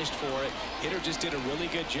got punished for it. Hitter just did a really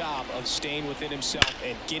good job of staying within himself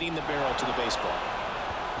and getting the barrel to the baseball.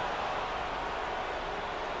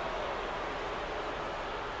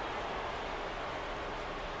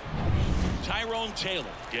 Tyrone Taylor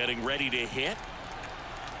getting ready to hit.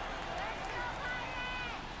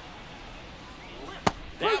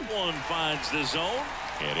 That one finds the zone,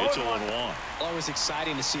 and it's 0-1. Always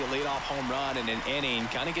exciting to see a leadoff home run in an inning.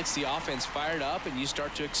 Kind of gets the offense fired up, and you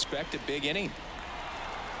start to expect a big inning.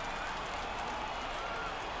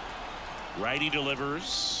 Righty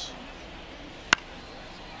delivers.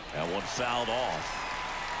 That one fouled off.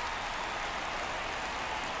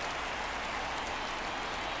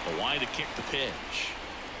 Hawaii to kick the pitch.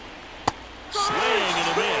 Swing and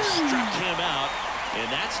a miss. Struck him out. And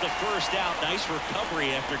that's the first out. Nice recovery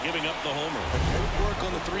after giving up the homer. Good work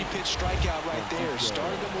on the 3-pitch strikeout right there.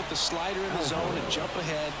 Started him with the slider in the zone and jump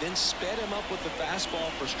ahead, then sped him up with the fastball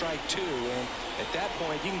for strike 2. And at that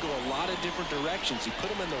point, you can go a lot of different directions. He put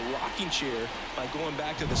him in the rocking chair by going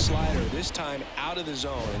back to the slider, this time out of the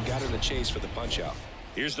zone, and got him to chase for the punch-out.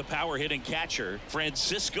 Here's the power-hitting catcher,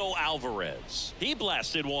 Francisco Alvarez. He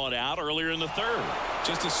blasted one out earlier in the 3rd.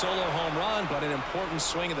 Just a solo home run, but an important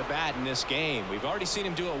swing of the bat in this game. We've already seen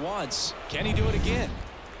him do it once. Can he do it again?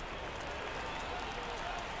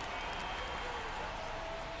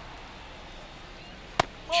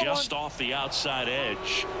 Just off the outside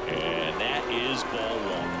edge, and that is ball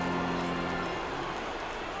 1.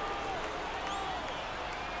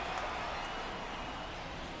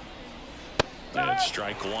 And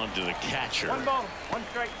strike 1 to the catcher. 1 ball, 1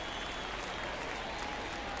 strike.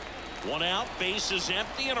 1 out, base is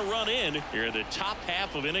empty, and a run in here in the top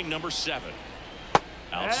half of inning number 7.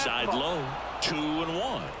 Outside low,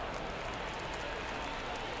 2-1.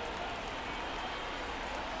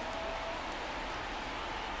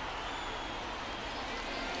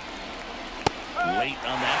 Late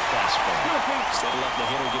on that fastball. Instead of letting the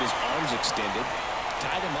hitter get his arms extended,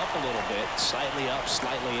 tied him up a little bit, slightly up,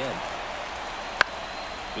 slightly in.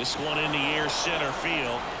 This one in the air, center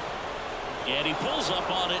field. And he pulls up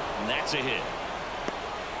on it, and that's a hit.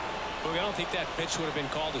 Look, I don't think that pitch would have been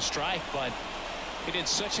called a strike, but he did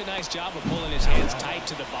such a nice job of pulling his hands tight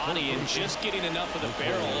to the body and just getting enough of the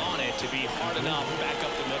barrel on it to be hard enough back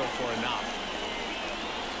up the middle for a knock.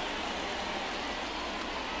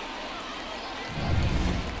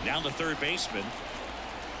 Down the third baseman.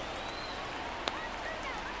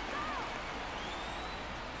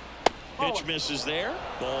 Pitch misses there.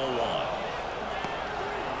 Ball 1.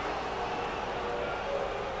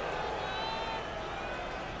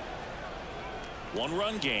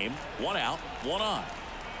 One-run game, one out, one on.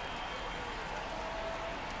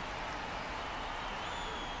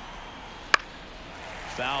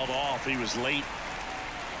 Fouled off. He was late.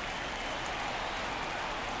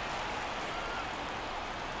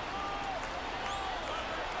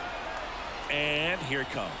 And here it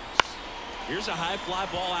comes. Here's a high fly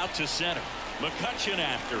ball out to center. McCutchen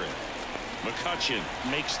after it. McCutchen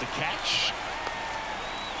makes the catch.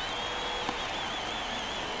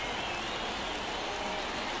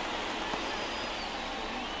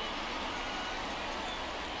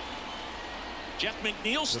 Jeff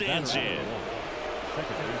McNeil stands in.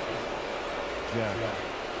 Second baseman, Jeff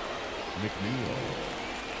McNeil.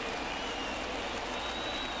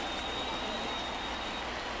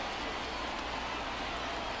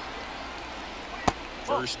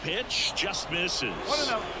 First pitch just misses.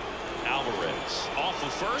 1-0. Alvarez off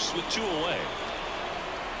of first with 2 away.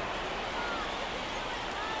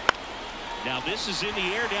 Now this is in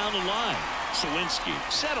the air down the line.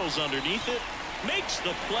 Sawinski settles underneath it, makes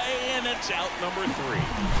the play, and it's out number 3.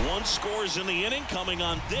 1 scores in the inning coming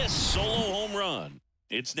on this solo home run.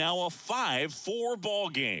 It's now a 5-4 ball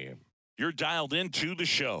game. You're dialed into the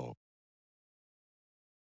show.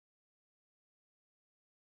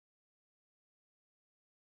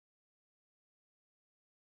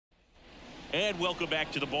 And welcome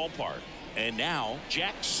back to the ballpark. And now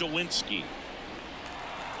Jack Sawinski.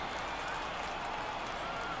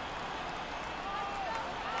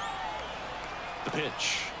 The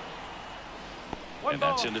pitch. And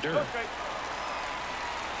that's in the dirt. Okay.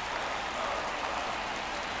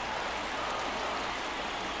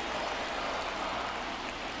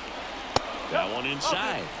 That one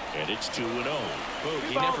inside. And it's 2-0. Boog,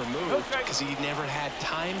 he never moved because he never had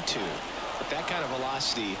time to. With that kind of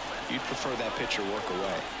velocity, you'd prefer that pitcher work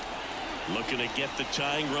away. Looking to get the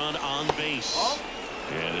tying run on base.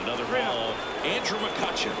 And another ball. Andrew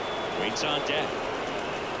McCutchen waits on deck.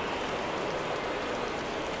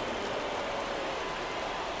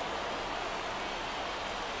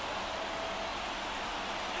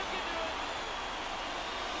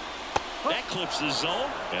 That clips the zone,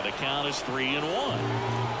 and the count is 3-1.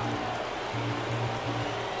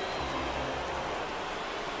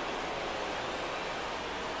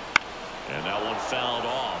 And that one fouled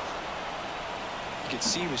off. You could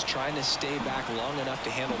see he was trying to stay back long enough to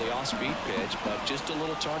handle the off-speed pitch, but just a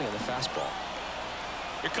little tardy on the fastball.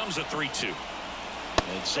 Here comes a 3-2.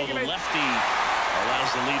 And so the lefty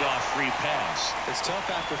allows the leadoff free pass. It's tough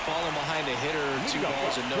after falling behind a hitter, 2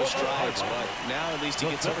 balls and no strikes, but now at least he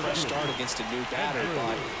gets a fresh start against a new batter.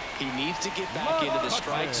 But he needs to get back into the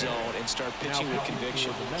strike zone and start pitching with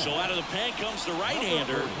conviction. So out of the pen comes the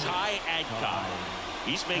right-hander, Ty Adcock.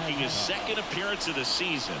 He's making his 2nd appearance of the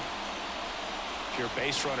season. If you're a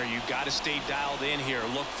base runner, you've got to stay dialed in here.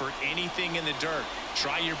 Look for anything in the dirt.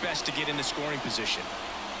 Try your best to get into scoring position.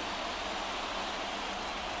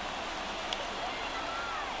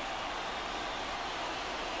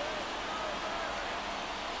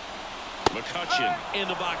 McCutchen in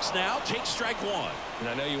the box now, takes strike 1. And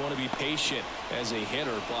I know you want to be patient as a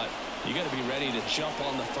hitter, but you got to be ready to jump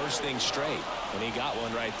on the first thing straight. And he got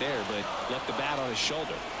one right there, but left the bat on his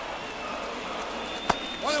shoulder.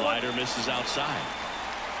 Slider misses outside.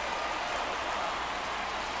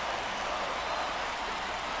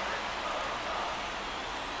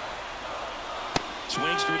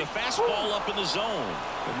 Swings through the fastball up in the zone.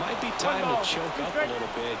 It might be time to choke up a little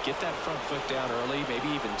bit, get that front foot down early, maybe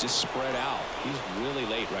even just spread out. He's really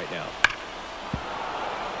late right now.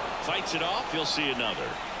 Fights it off. You'll see another.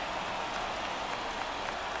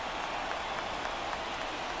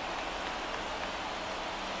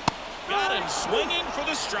 Got him swinging for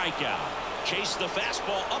the strikeout. Chase the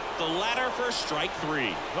fastball up the ladder for strike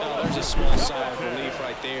 3. Oh, there's a small sigh of relief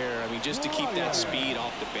right there. I mean, just to keep that speed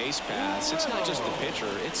off the base paths. It's not just the pitcher.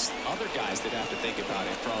 It's other guys that have to think about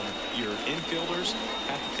it. From your infielders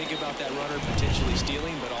have to think about that runner potentially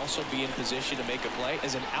stealing, but also be in position to make a play.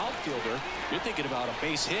 As an outfielder, you're thinking about a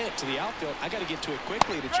base hit to the outfield. I got to get to it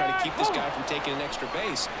quickly to try to keep this guy from taking an extra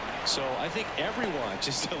base. So I think everyone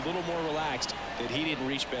just a little more relaxed that he didn't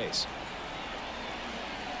reach base.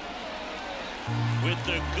 With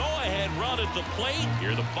the go-ahead run at the plate,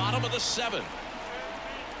 here the bottom of the 7th.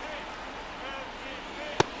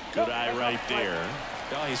 Good eye right there.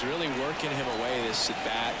 No, he's really working him away this at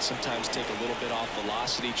bat. Sometimes take a little bit off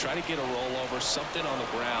velocity. Try to get a rollover, something on the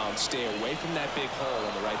ground. Stay away from that big hole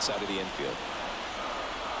on the right side of the infield.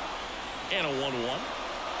 And a 1-1.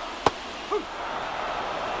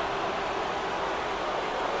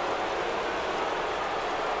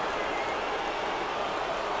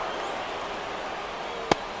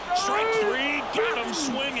 Strike 3, got him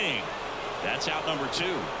swinging. That's out number 2.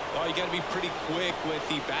 Oh, you got to be pretty quick with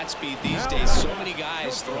the bat speed these days. So many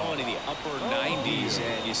guys throwing in the upper 90s,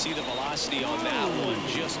 and you see the velocity on that one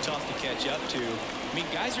just tough to catch up to. I mean,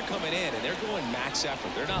 guys are coming in, and they're going max effort.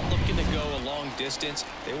 They're not looking to go a long distance.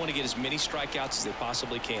 They want to get as many strikeouts as they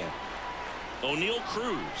possibly can. O'Neal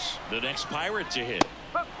Cruz, the next Pirate to hit.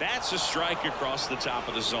 That's a strike across the top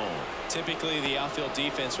of the zone. Typically, the outfield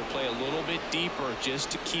defense will play a little bit deeper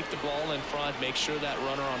just to keep the ball in front, make sure that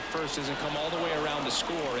runner on first doesn't come all the way around to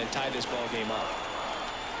score and tie this ball game up.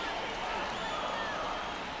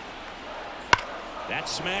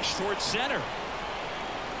 That's smashed towards center.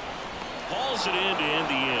 Hauls it in to end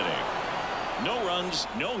the inning. No runs,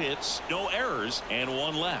 no hits, no errors, and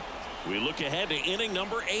 1 left. We look ahead to inning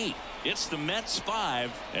number 8. It's the Mets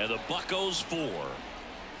 5 and the Buccos 4.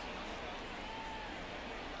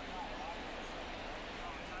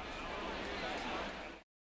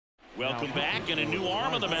 Welcome back, and a new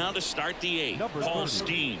arm on the mound to start the 8th. Paul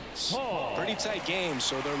Skeens. Pretty tight game,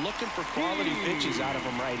 so they're looking for quality pitches out of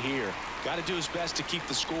him right here. Got to do his best to keep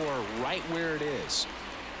the score right where it is.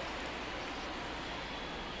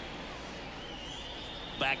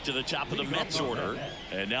 Back to the top of the Mets order,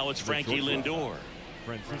 and now it's Frankie Lindor.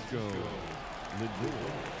 Francisco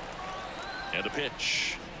Lindor. And a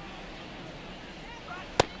pitch.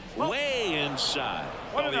 Way inside.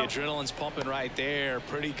 Oh, the adrenaline's pumping right there.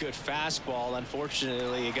 Pretty good fastball.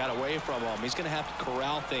 Unfortunately, it got away from him. He's going to have to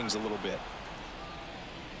corral things a little bit.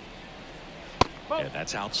 And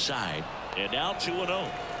that's outside. And now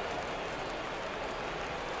 2-0.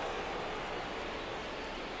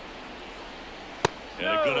 And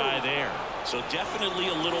a good eye there. So definitely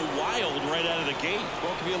a little wild right out of the gate.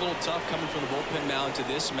 Well, it can be a little tough coming from the bullpen mound to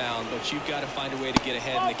this mound, but you've got to find a way to get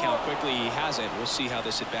ahead in the count quickly. He hasn't. We'll see how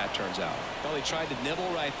this at bat turns out. Well, he tried to nibble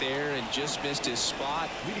right there and just missed his spot.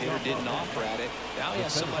 Hitter didn't offer at it. Now he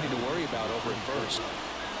has somebody to worry about over at first.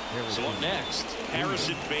 So up next,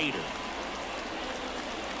 Harrison Bader.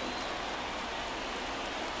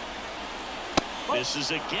 This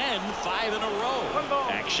is again 5 in a row.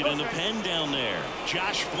 Action in the pen down there.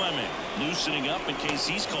 Josh Fleming loosening up in case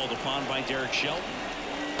he's called upon by Derek Shelton.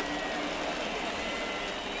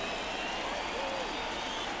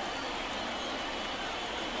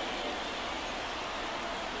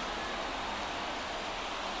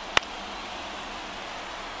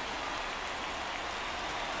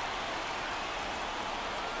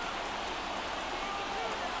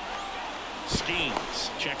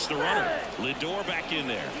 Skeens checks the runner. Lindor back in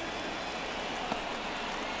there.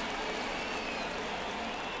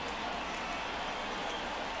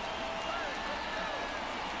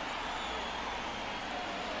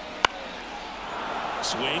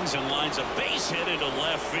 Swings and lines a base hit into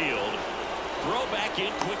left field. Throw back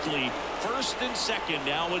in quickly. First and second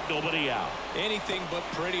now with nobody out. Anything but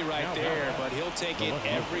pretty right there, but he'll take it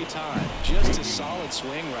every time. Just a solid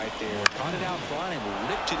swing right there. Caught it out front and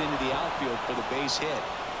ripped it into the outfield for the base hit.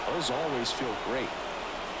 Those always feel great.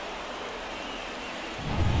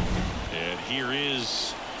 And here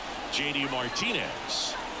is J.D.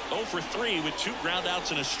 Martinez. 0 for 3 with 2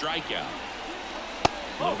 groundouts and a strikeout.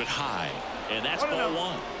 A little bit high, and that's ball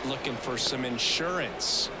 1. Looking for some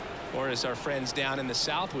insurance. Or as our friends down in the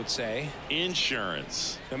South would say,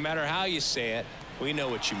 insurance. No matter how you say it, we know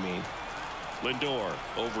what you mean. Lindor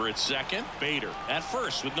over at second. Bader at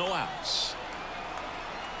first with no outs.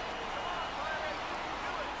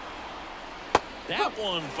 That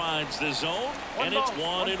one finds the zone, and it's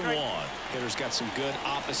 1-1. Hitter's got some good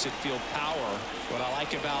opposite field power. What I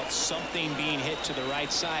like about something being hit to the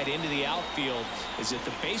right side into the outfield is that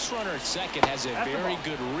the base runner at second has a very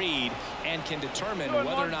good read and can determine whether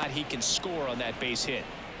or not he can score on that base hit.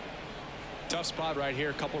 Tough spot right here.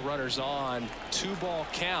 A couple runners on. 2-ball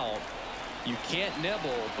count. You can't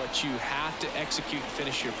nibble, but you have to execute and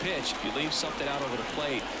finish your pitch. If you leave something out over the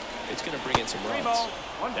plate, it's going to bring in some runs.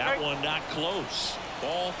 That one not close.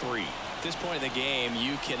 Ball 3. At this point in the game,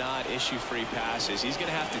 you cannot issue free passes. He's going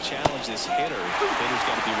to have to challenge this hitter. The hitter's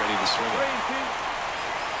got to be ready to swing it.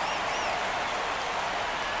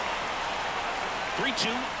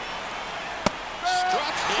 3-2.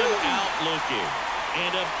 Struck him out looking.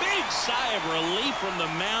 And a big sigh of relief from the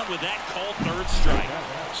mound with that called 3rd strike.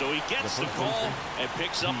 So he gets the call and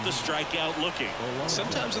picks up the strikeout looking.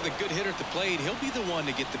 Sometimes with a good hitter at the plate, he'll be the one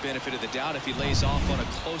to get the benefit of the doubt if he lays off on a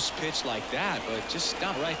close pitch like that, but just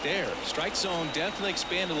not right there. Strike zone definitely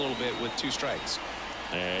expand a little bit with 2 strikes.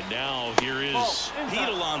 And now here is Pete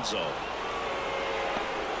Alonso.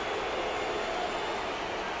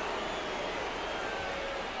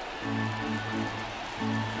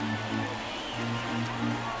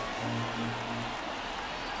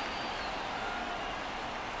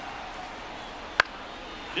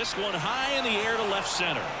 This one high in the air to left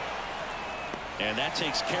center. And that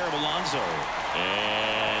takes care of Alonso.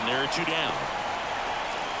 And there are 2 down.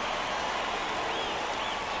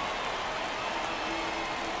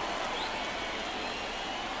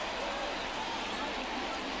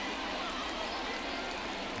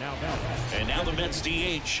 And now the Mets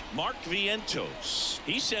DH, Mark Vientos.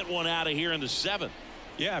 He sent one out of here in the 7th.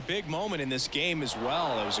 Yeah, a big moment in this game as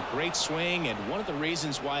well. It was a great swing and one of the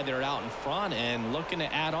reasons why they're out in front and looking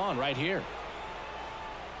to add on right here.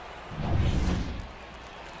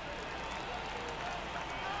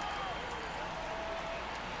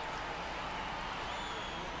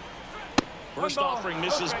 First offering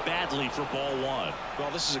misses badly for ball 1.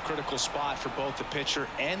 Well, this is a critical spot for both the pitcher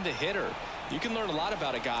and the hitter. You can learn a lot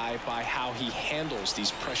about a guy by how he handles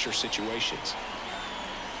these pressure situations.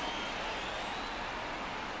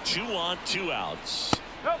 2 on, 2 outs.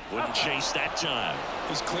 Wouldn't chase that time.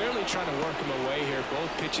 He's clearly trying to work him away here.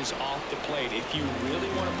 Both pitches off the plate. If you really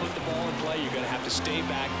want to put the ball in play, you're going to have to stay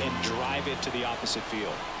back and drive it to the opposite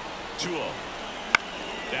field. 2-0.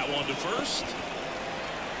 That one to first.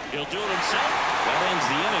 He'll do it himself. That ends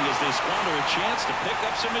the inning as they squander a chance to pick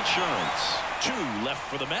up some insurance. 2 left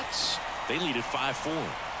for the Mets. They lead at 5-4.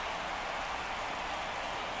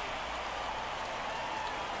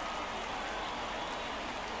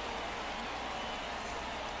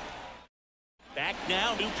 Back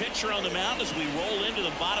now, new pitcher on the mound as we roll into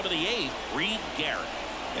the bottom of the 8th, Reed Garrett.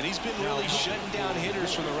 And he's been really shutting down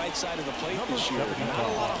hitters from the right side of the plate this year. Not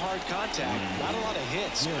a lot of hard contact, not a lot of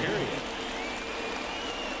hits, period.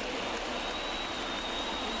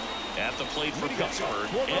 At the plate for Pittsburgh,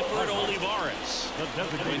 Edward Olivares.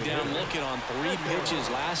 Went down looking on 3 pitches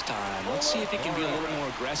last time. Let's see if he can be a little more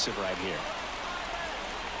aggressive right here.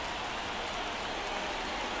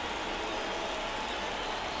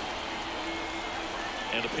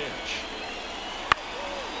 And a pitch.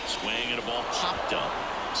 Swing and a ball popped up.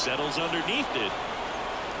 Settles underneath it.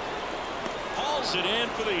 Hauls it in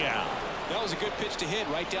for the out. That was a good pitch to hit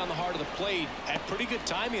right down the heart of the plate. Had pretty good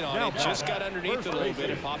timing on it. Just got underneath it a little bit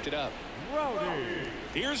and popped it up.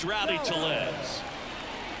 Here's Rowdy Tellez.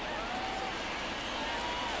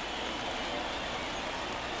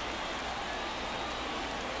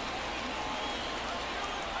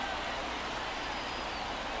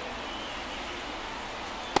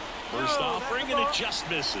 First offering, and it just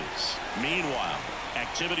misses. Meanwhile,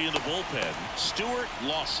 activity in the bullpen. Stuart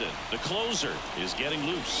Lawson, the closer, is getting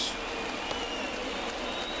loose.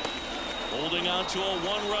 Holding on to a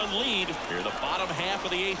 1-run lead here, the bottom half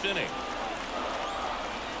of the 8th inning.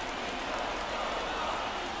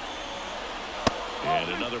 And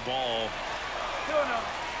another ball. 2-0.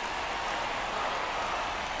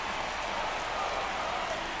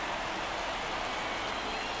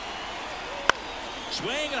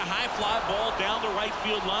 Swing and a high fly ball down the right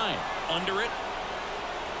field line. Under it.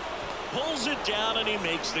 Pulls it down and he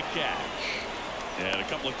makes the catch. And a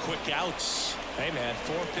couple of quick outs. Hey man,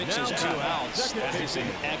 4 pitches, 2 outs. That is an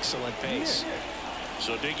excellent pace.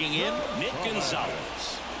 So digging in, Nick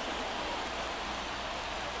Gonzalez.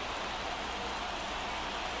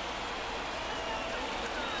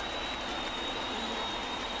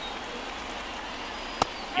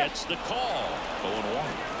 Gets the call. 0-1.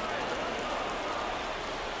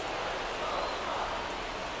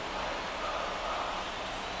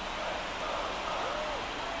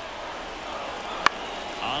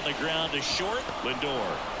 On the ground to short,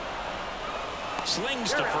 Lindor.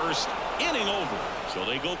 Slings to first, inning over. So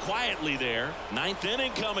they go quietly there. 9th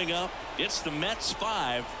inning coming up. It's the Mets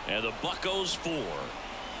 5 and the Buccos 4.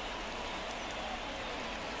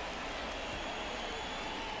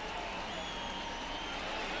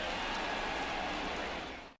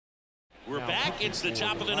 We're back. It's the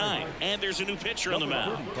top of the 9th, and there's a new pitcher on the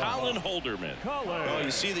mound, Colin Holderman. Well,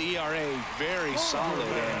 you see the ERA very solid,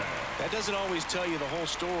 and that doesn't always tell you the whole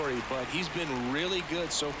story, but he's been really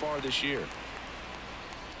good so far this year.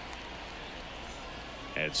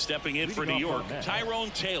 And stepping in for New York,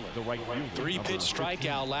 Tyrone Taylor. 3-pitch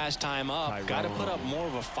strikeout last time up. Got to put up more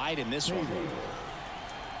of a fight in this one.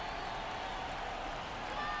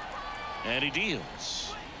 And he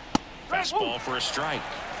deals. Fastball for a strike.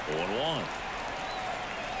 0-1.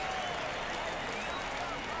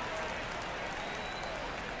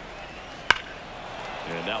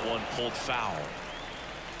 And that one pulled foul.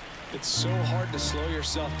 It's so hard to slow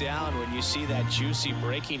yourself down when you see that juicy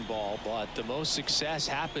breaking ball, but the most success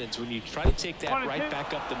happens when you try to take that right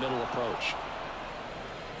back up the middle approach.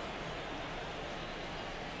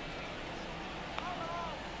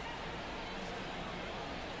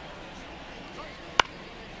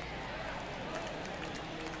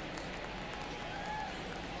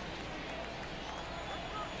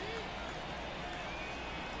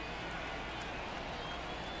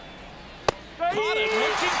 caught it,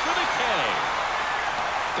 looking for the K.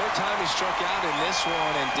 Third time he struck out in this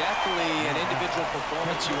one, and definitely an individual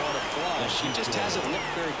performance you want to flush. He just hasn't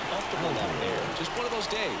looked very comfortable up there. Just one of those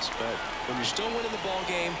days. But when you're still winning the ball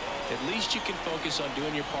game, at least you can focus on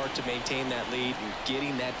doing your part to maintain that lead and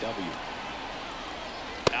getting that W.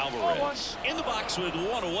 Alvarez in the box with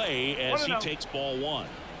one away as he takes ball one.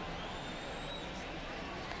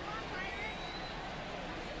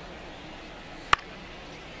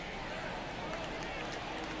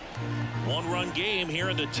 One-run game here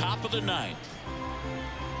in the top of the ninth.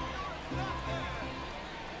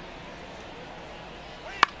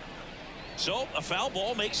 So a foul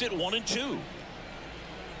ball makes it 1-2.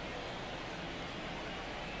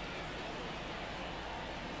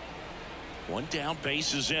 One down,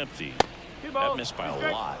 base is empty. That missed by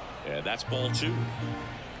a lot. Yeah, that's ball two.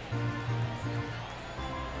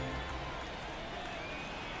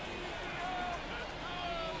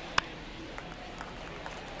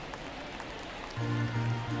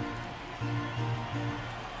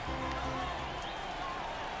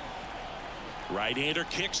 Right-hander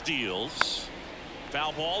kicks, deals.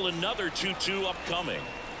 Foul ball, another 2-2 upcoming.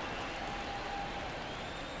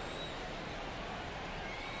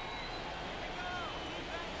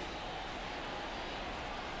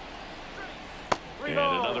 And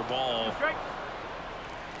another ball.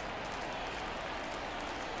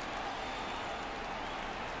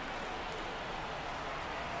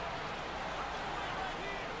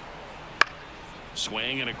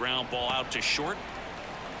 Swing and a ground ball out to short.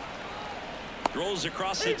 Throws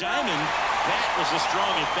across the diamond. That was a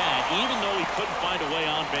strong at bat, even though he couldn't find a way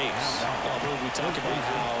on base. We talk about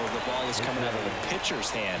how the ball is coming out of the pitcher's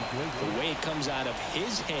hand. The way it comes out of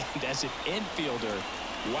his hand as an infielder.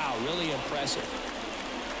 Wow, really impressive.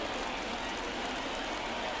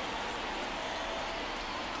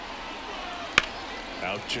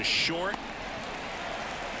 Out to short.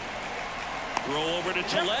 Throw over to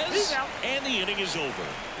Tellez, and the inning is over.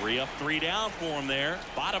 3 up, 3 down for him there.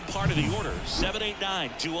 Bottom part of the order, 7, 8,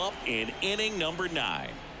 9, 2 up in inning number 9.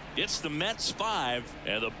 It's the Mets 5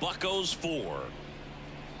 and the Buccos 4.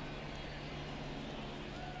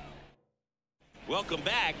 Welcome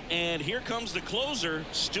back, and here comes the closer,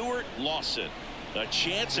 Stuart Lawson. A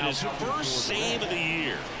chance at his first save of the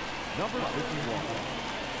year. Number 51,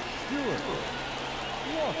 Stuart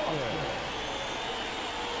Lawson.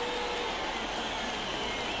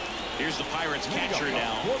 Here's the Pirates catcher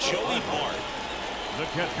now, Joey Bart. The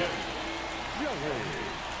catcher, Joey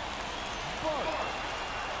Bart.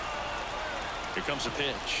 Here comes a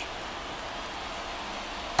pitch.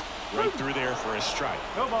 Right through there for a strike.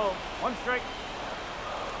 No ball. 1 strike.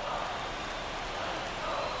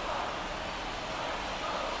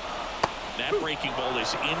 That breaking ball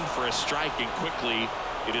is in for a strike, and quickly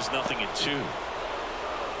it is 0-2.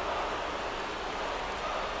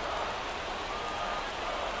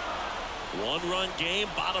 One-run game,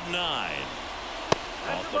 bottom 9.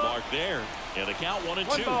 Off the mark there, and the count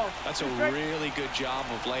 1-2. That's a really good job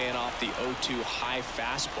of laying off the 0-2 high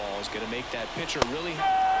fastball. Is going to make that pitcher really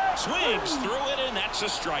swings through it, and that's a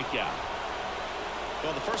strikeout.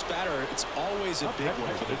 Well, the first batter, it's always a big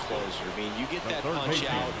one for the closer. I mean, you get that punch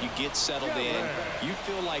out, you get settled in, you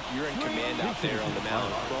feel like you're in command out there on the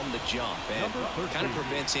mound from the jump, and kind of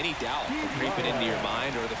prevents any doubt from creeping into your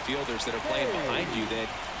mind or the fielders that are playing behind you that,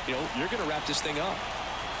 you know, you're going to wrap this thing up.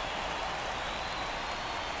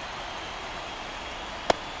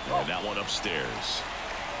 And that one upstairs.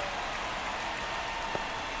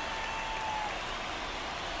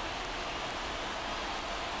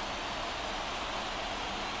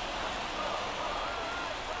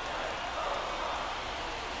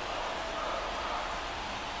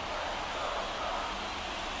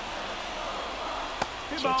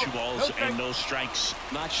 So 2 balls and no strikes.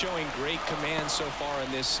 Not showing great command so far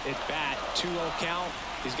in this at bat. 2-0 count.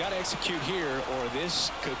 He's got to execute here or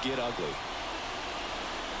this could get ugly.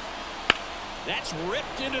 That's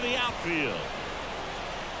ripped into the outfield.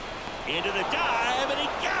 Into the dive, and he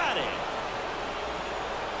got it.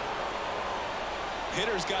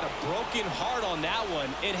 Hitter's got a broken heart on that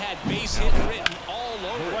one. It had base hit written all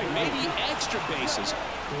over it. Maybe extra bases.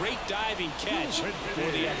 Great diving catch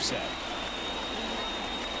for the upset.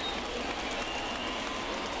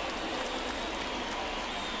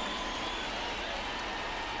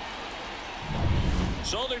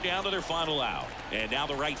 So they're down to their final out. And now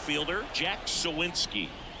the right fielder, Jack Sawinski.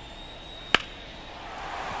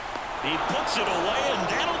 He puts it away, and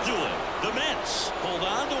that'll do it. The Mets hold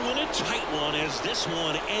on to win a tight one as this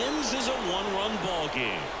one ends as a one-run ball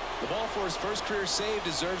game. The ball for his first career save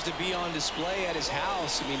deserves to be on display at his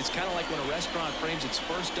house. I mean, it's kind of like when a restaurant frames its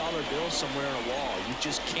first dollar bill somewhere on a wall. You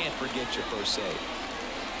just can't forget your first save.